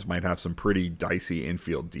Marlins might have some pretty dicey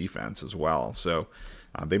infield defense as well. So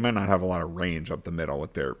they might not have a lot of range up the middle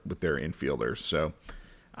with their infielders. So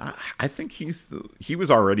I think he was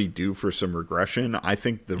already due for some regression. I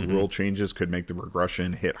think the rule changes could make the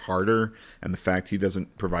regression hit harder, and the fact he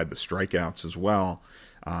doesn't provide the strikeouts as well,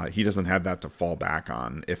 he doesn't have that to fall back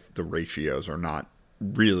on if the ratios are not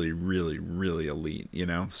really, really, really elite,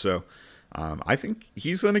 So I think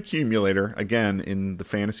he's an accumulator. Again, in the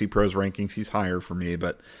Fantasy Pros rankings, he's higher for me,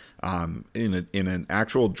 but in an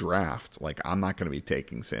actual draft, like, I'm not going to be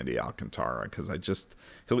taking Sandy Alcantara because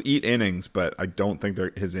he'll eat innings, but I don't think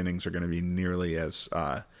his innings are going to be nearly as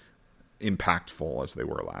impactful as they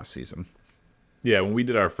were last season. Yeah, when we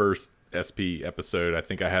did our first SP episode, I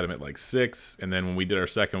think I had him at like 6, and then when we did our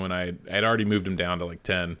second one, I had already moved him down to like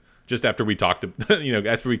 10. Just after we talked,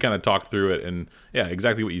 after we kind of talked through it, and yeah,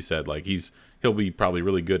 exactly what you said. Like, he'll be probably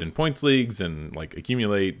really good in points leagues and like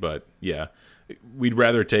accumulate, but yeah, we'd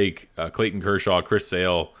rather take Clayton Kershaw, Chris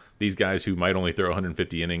Sale, these guys who might only throw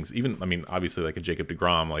 150 innings. Even, I mean, obviously like a Jacob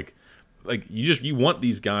deGrom, like you want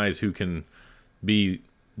these guys who can be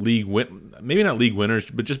maybe not league winners,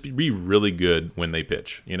 but just be really good when they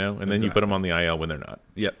pitch, and then exactly. You put them on the IL when they're not.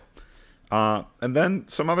 Yep. And then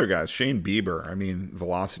some other guys, Shane Bieber. I mean,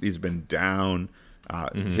 velocity's been down.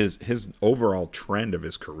 His overall trend of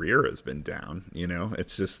his career has been down.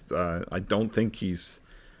 It's just I don't think he's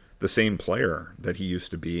the same player that he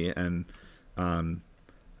used to be, and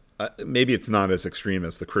maybe it's not as extreme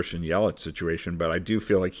as the Christian Yelich situation, but I do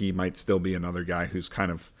feel like he might still be another guy who's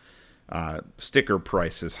kind of sticker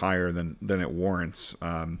price is higher than it warrants.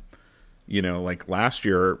 Like last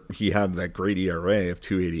year he had that great ERA of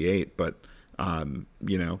 2.88, but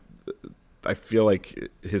I feel like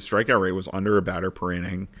his strikeout rate was under a batter per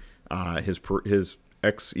inning. His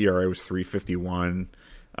xERA was 3.51.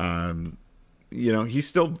 He's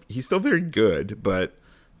still very good, but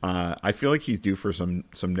I feel like he's due for some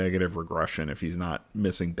negative regression if he's not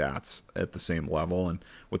missing bats at the same level, and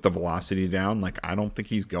with the velocity down, like I don't think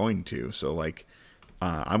he's going to. So like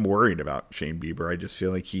I'm worried about Shane Bieber. I just feel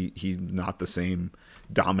like he's not the same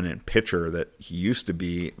dominant pitcher that he used to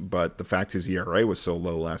be, but the fact his ERA was so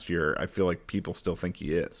low last year, I feel like people still think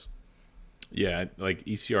he is. Yeah, like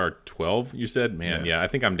ECR 12, you said? Man, yeah, I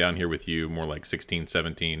think I'm down here with you, more like 16,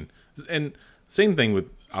 17. And same thing with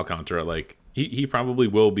Alcantara. Like, he probably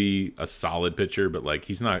will be a solid pitcher, but, like,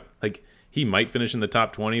 he's not, like, he might finish in the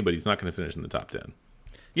top 20, but he's not going to finish in the top 10.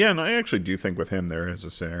 Yeah, and I actually do think with him there is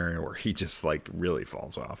a scenario where he just, like, really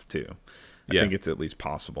falls off, too. I think it's at least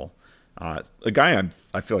possible. A guy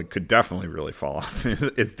I feel like could definitely really fall off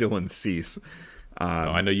is Dylan Cease.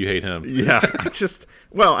 I know you hate him. Yeah,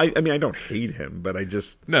 I mean, I don't hate him, but I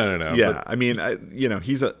just no. Yeah, but... I mean,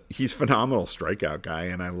 he's phenomenal strikeout guy,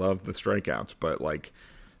 and I love the strikeouts, but like,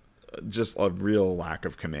 just a real lack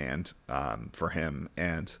of command for him,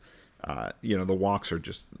 and the walks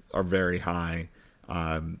are very high.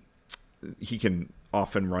 He can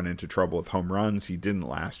often run into trouble with home runs. He didn't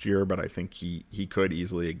last year, but I think he could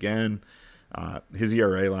easily again. His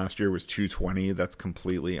ERA last year was 2.20. That's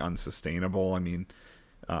completely unsustainable. I mean,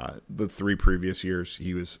 the 3 previous years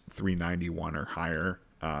he was 3.91 or higher.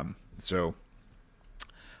 So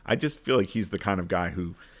I just feel like he's the kind of guy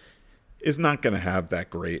who is not going to have that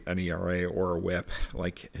great an ERA or a WHIP.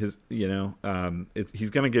 Like he's going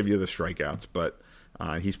to give you the strikeouts, but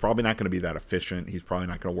he's probably not going to be that efficient. He's probably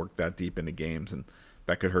not going to work that deep into games, and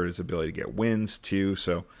that could hurt his ability to get wins too.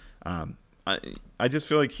 So I just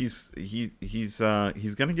feel like he's going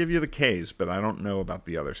to give you the Ks, but I don't know about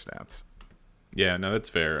the other stats. Yeah, no, that's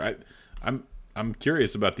fair. I'm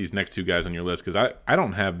curious about these next 2 guys on your list because I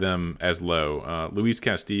don't have them as low. Luis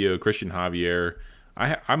Castillo, Christian Javier.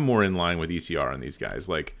 I'm more in line with ECR on these guys.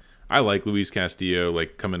 Like I like Luis Castillo,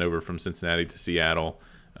 like coming over from Cincinnati to Seattle.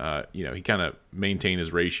 He kind of maintained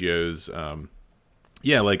his ratios. I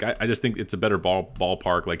just think it's a better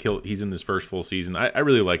ballpark. Like he's in his first full season. I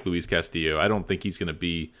really like Luis Castillo. I don't think he's going to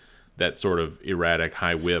be that sort of erratic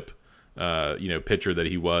high whip, pitcher that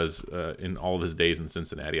he was in all of his days in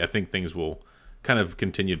Cincinnati. I think things will kind of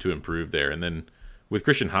continue to improve there. And then with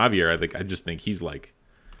Christian Javier, I just think he's like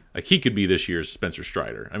he could be this year's Spencer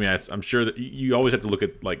Strider. I mean, I'm sure that you always have to look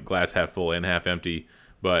at like glass half full and half empty,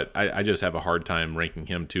 but I just have a hard time ranking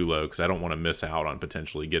him too low because I don't want to miss out on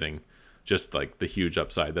potentially getting just like the huge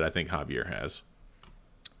upside that I think Javier has.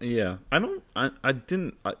 Yeah, I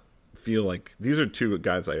didn't feel like these are 2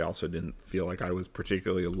 guys I also didn't feel like I was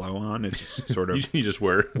particularly low on. It's just sort of you just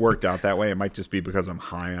were worked out that way. It might just be because I'm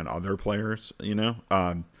high on other players,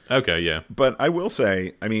 Okay, yeah. But I will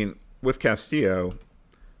say, I mean, with Castillo,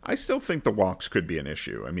 I still think the walks could be an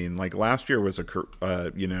issue. I mean, like last year was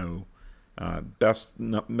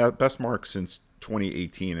best mark since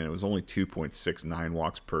 2018, and it was only 2.69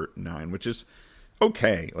 walks per 9, which is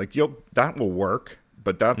okay. Like that will work,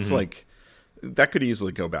 but that's like that could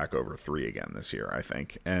easily go back over 3 again this year, I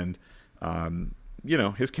think. And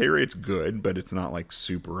his K rate's good, but it's not like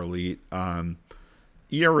super elite.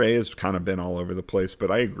 ERA has kind of been all over the place,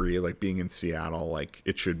 but I agree. Like being in Seattle, like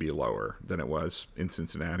it should be lower than it was in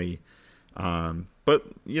Cincinnati. But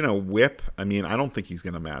WHIP, I mean, I don't think he's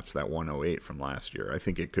going to match that 108 from last year. I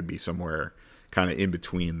think it could be somewhere kind of in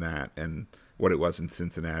between that and what it was in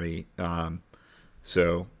Cincinnati. I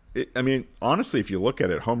mean, honestly, if you look at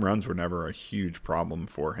it, home runs were never a huge problem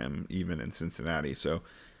for him, even in Cincinnati. So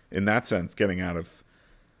in that sense, getting out of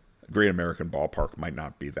Great American Ballpark might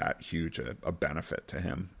not be that huge a benefit to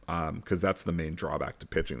him, because that's the main drawback to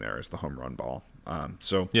pitching there is the home run ball.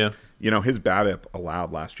 His BABIP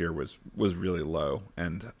allowed last year was really low,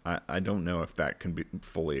 and I don't know if that can be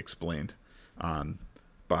fully explained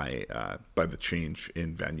by the change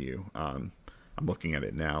in venue. I'm looking at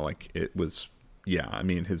it now, like it was. Yeah, I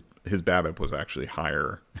mean his BABIP was actually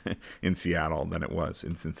higher in Seattle than it was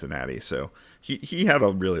in Cincinnati. So he had a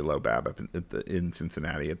really low BABIP in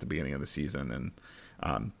Cincinnati at the beginning of the season,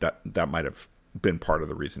 and that might have been part of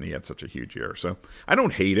the reason he had such a huge year. So I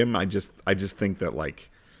don't hate him. I just think that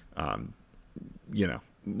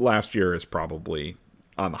last year is probably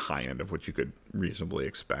on the high end of what you could reasonably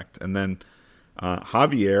expect. And then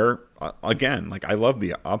Javier, again, like I love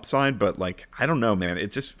the upside, but like I don't know, man.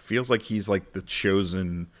 It just feels like he's like the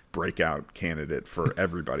chosen breakout candidate for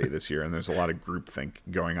everybody this year, and there's a lot of groupthink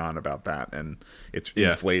going on about that, and it's Yeah.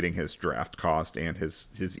 inflating his draft cost and his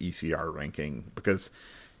ECR ranking because,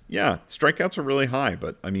 yeah, strikeouts are really high,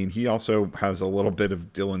 but I mean, he also has a little bit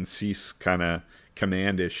of Dylan Cease kind of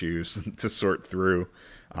command issues to sort through.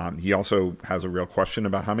 He also has a real question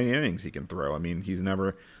about how many innings he can throw. I mean,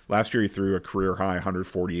 last year he threw a career high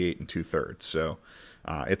 148 and 2/3. So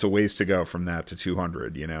it's a ways to go from that to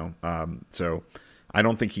 200, So I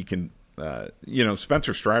don't think he can,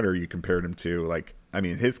 Spencer Strider, you compared him to, like, I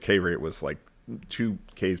mean, his K rate was like 2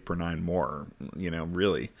 Ks per 9 more,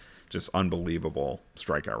 really just unbelievable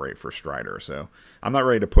strikeout rate for Strider. So I'm not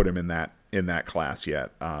ready to put him in that class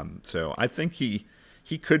yet. So I think he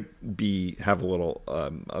could have a little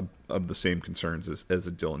of the same concerns as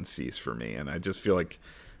a Dylan Cease for me, and I just feel like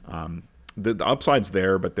the upside's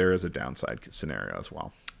there, but there is a downside scenario as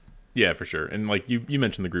well. Yeah, for sure. And like you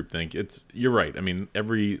mentioned the groupthink, you're right. I mean,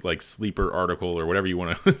 every like sleeper article or whatever you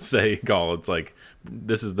want to call it's like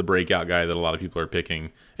this is the breakout guy that a lot of people are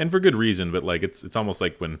picking, and for good reason. But like it's almost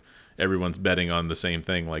like when everyone's betting on the same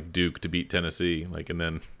thing, like Duke to beat Tennessee, like, and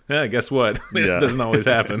then guess what? It doesn't always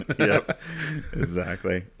happen. Yep,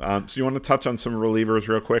 exactly. So you want to touch on some relievers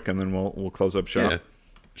real quick, and then we'll close up shop. Yeah.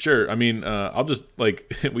 Sure. I mean, I'll just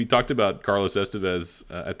we talked about Carlos Estevez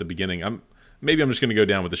at the beginning. Maybe I'm just going to go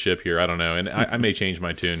down with the ship here. I don't know, and I may change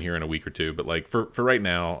my tune here in a week or two. But like for right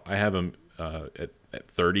now, I have him at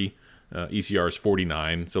 30. ECR is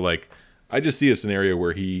 49. So like I just see a scenario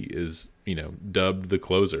where he is dubbed the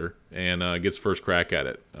closer and gets first crack at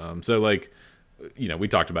it. So like we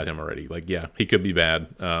talked about him already. Like yeah, he could be bad.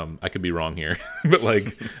 I could be wrong here, but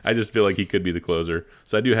like I just feel like he could be the closer.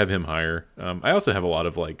 So I do have him higher. I also have a lot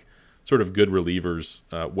of like sort of good relievers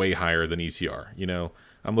way higher than ECR.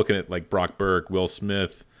 I'm looking at like Brock Burke, Will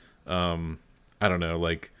Smith. I don't know,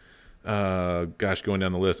 like, going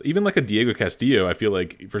down the list. Even like a Diego Castillo, I feel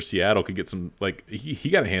like for Seattle could get some, like,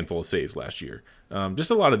 he got a handful of saves last year.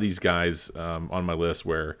 Just a lot of these guys on my list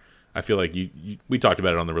where I feel like we talked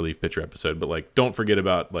about it on the relief pitcher episode, but like, don't forget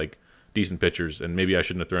about like decent pitchers. And maybe I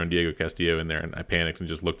shouldn't have thrown Diego Castillo in there, and I panicked and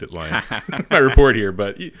just looked at my my report here.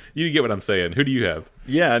 But you get what I'm saying. Who do you have?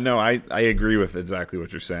 Yeah, no, I agree with exactly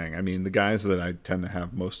what you're saying. I mean, the guys that I tend to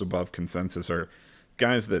have most above consensus are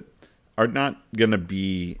guys that are not going to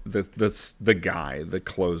be the guy, the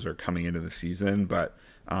closer coming into the season, but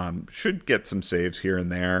should get some saves here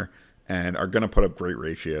and there and are going to put up great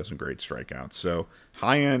ratios and great strikeouts. So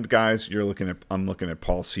high-end guys, I'm looking at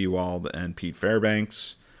Paul Sewald and Pete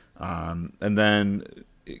Fairbanks. And then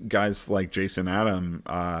guys like Jason Adam,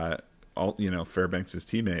 Fairbanks'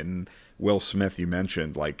 teammate, and Will Smith, you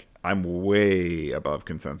mentioned, like, I'm way above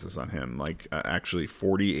consensus on him, like actually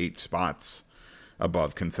 48 spots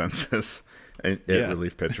above consensus at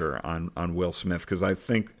relief pitcher on Will Smith. Cause I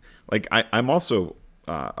think like, I'm also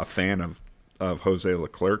a fan of Jose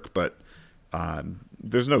Leclerc, but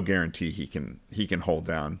there's no guarantee he can hold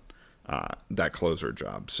down that closer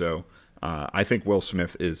job. So, I think Will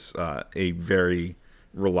Smith is a very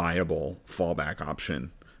reliable fallback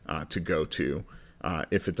option to go to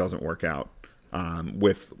if it doesn't work out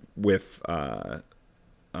with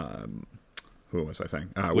who was I saying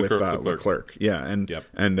Leclerc. Yeah, and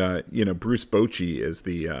Bruce Bochy is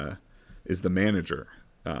the manager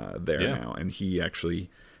there now, and he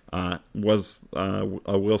actually was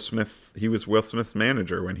a Will Smith. He was Will Smith's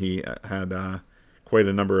manager when he had quite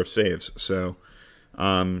a number of saves. So.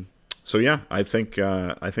 So yeah, I think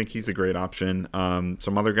he's a great option.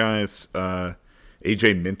 Some other guys,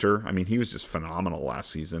 AJ Minter. I mean, he was just phenomenal last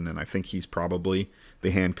season, and I think he's probably the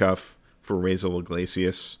handcuff for Raisel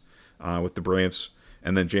Iglesias with the Braves.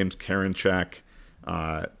 And then James Karinchak.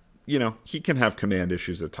 He can have command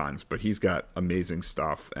issues at times, but he's got amazing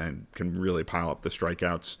stuff and can really pile up the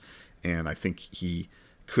strikeouts. And I think he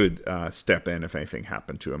could step in if anything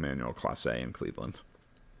happened to Emmanuel Clase in Cleveland.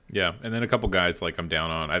 Yeah, and then a couple guys like I'm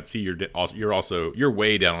down on. I see you're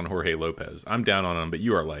way down on Jorge Lopez. I'm down on him, but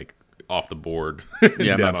you are like off the board.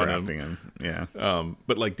 Yeah, I'm not drafting him. Yeah.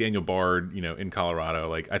 But like Daniel Bard, in Colorado,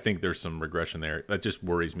 like I think there's some regression there. That just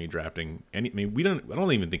worries me drafting any. I mean, I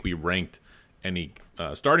don't even think we ranked any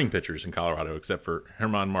starting pitchers in Colorado except for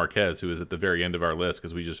German Marquez, who is at the very end of our list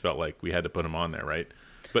because we just felt like we had to put him on there, right?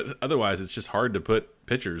 But otherwise, it's just hard to put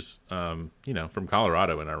pitchers, from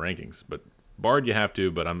Colorado in our rankings. But Bard, you have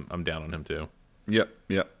to, but I'm down on him too. Yep.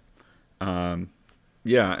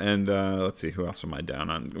 Yeah, and let's see, who else am I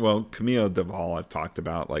down on? Well, Camilo Doval I've talked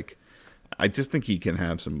about. Like, I just think he can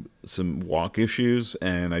have some walk issues,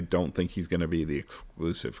 and I don't think he's going to be the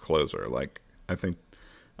exclusive closer. Like, I think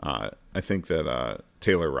that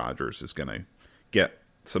Taylor Rogers is going to get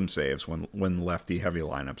some saves when lefty heavy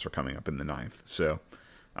lineups are coming up in the ninth. So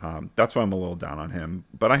that's why I'm a little down on him.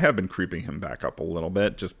 But I have been creeping him back up a little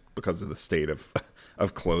bit just because of the state of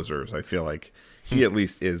closers. I feel like he at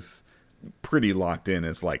least is pretty locked in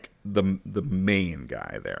as like the main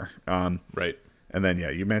guy there. Right. And then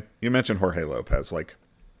you mentioned Jorge Lopez. Like,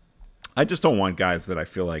 I just don't want guys that I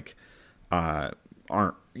feel like aren't,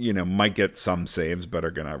 might get some saves but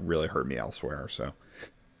are gonna really hurt me elsewhere. So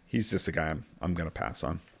he's just a guy I'm gonna pass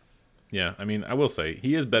on. Yeah, I mean, I will say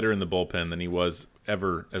he is better in the bullpen than he was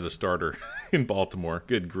ever as a starter in Baltimore.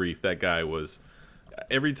 Good grief, that guy was.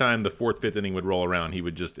 Every time the fourth, fifth inning would roll around, he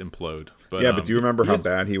would just implode. But but do you remember how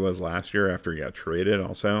bad he was last year after he got traded?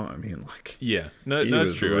 Also, I mean, like, yeah, no, he that's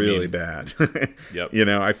was true. really bad. Yep.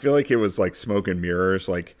 I feel like it was like smoke and mirrors.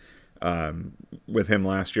 Like with him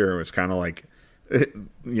last year, it was kind of like,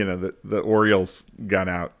 the Orioles got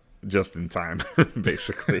out just in time,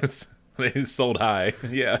 basically. They sold high.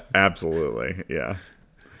 Yeah, absolutely. Yeah.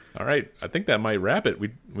 All right, I think that might wrap it. We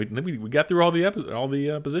got through all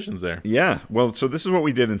the positions there. Yeah. Well, so this is what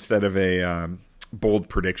we did instead of a bold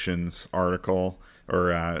predictions article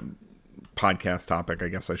or podcast topic, I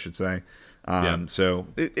guess I should say. So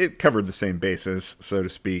it covered the same bases, so to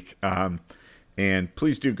speak. And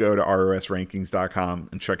please do go to rosrankings.com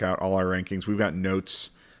and check out all our rankings. We've got notes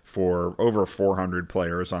for over 400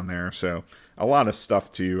 players on there, so a lot of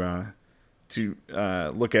stuff to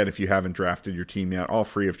look at if you haven't drafted your team yet, all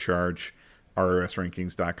free of charge,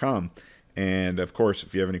 rosrankings.com. And, of course,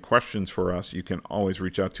 if you have any questions for us, you can always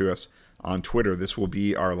reach out to us on Twitter. This will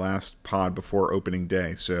be our last pod before opening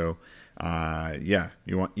day. So,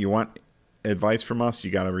 you want advice from us,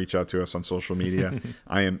 you got to reach out to us on social media.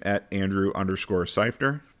 I am at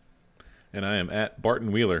Andrew_Seifter. And I am at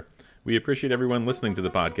Barton Wheeler. We appreciate everyone listening to the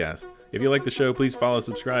podcast. If you like the show, please follow,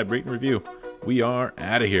 subscribe, rate, and review. We are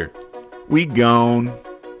out of here. We gone.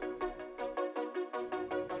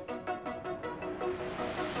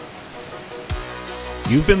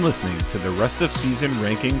 You've been listening to the Rest of Season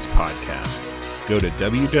Rankings podcast. Go to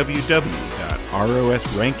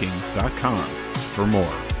www.rosrankings.com for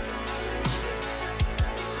more.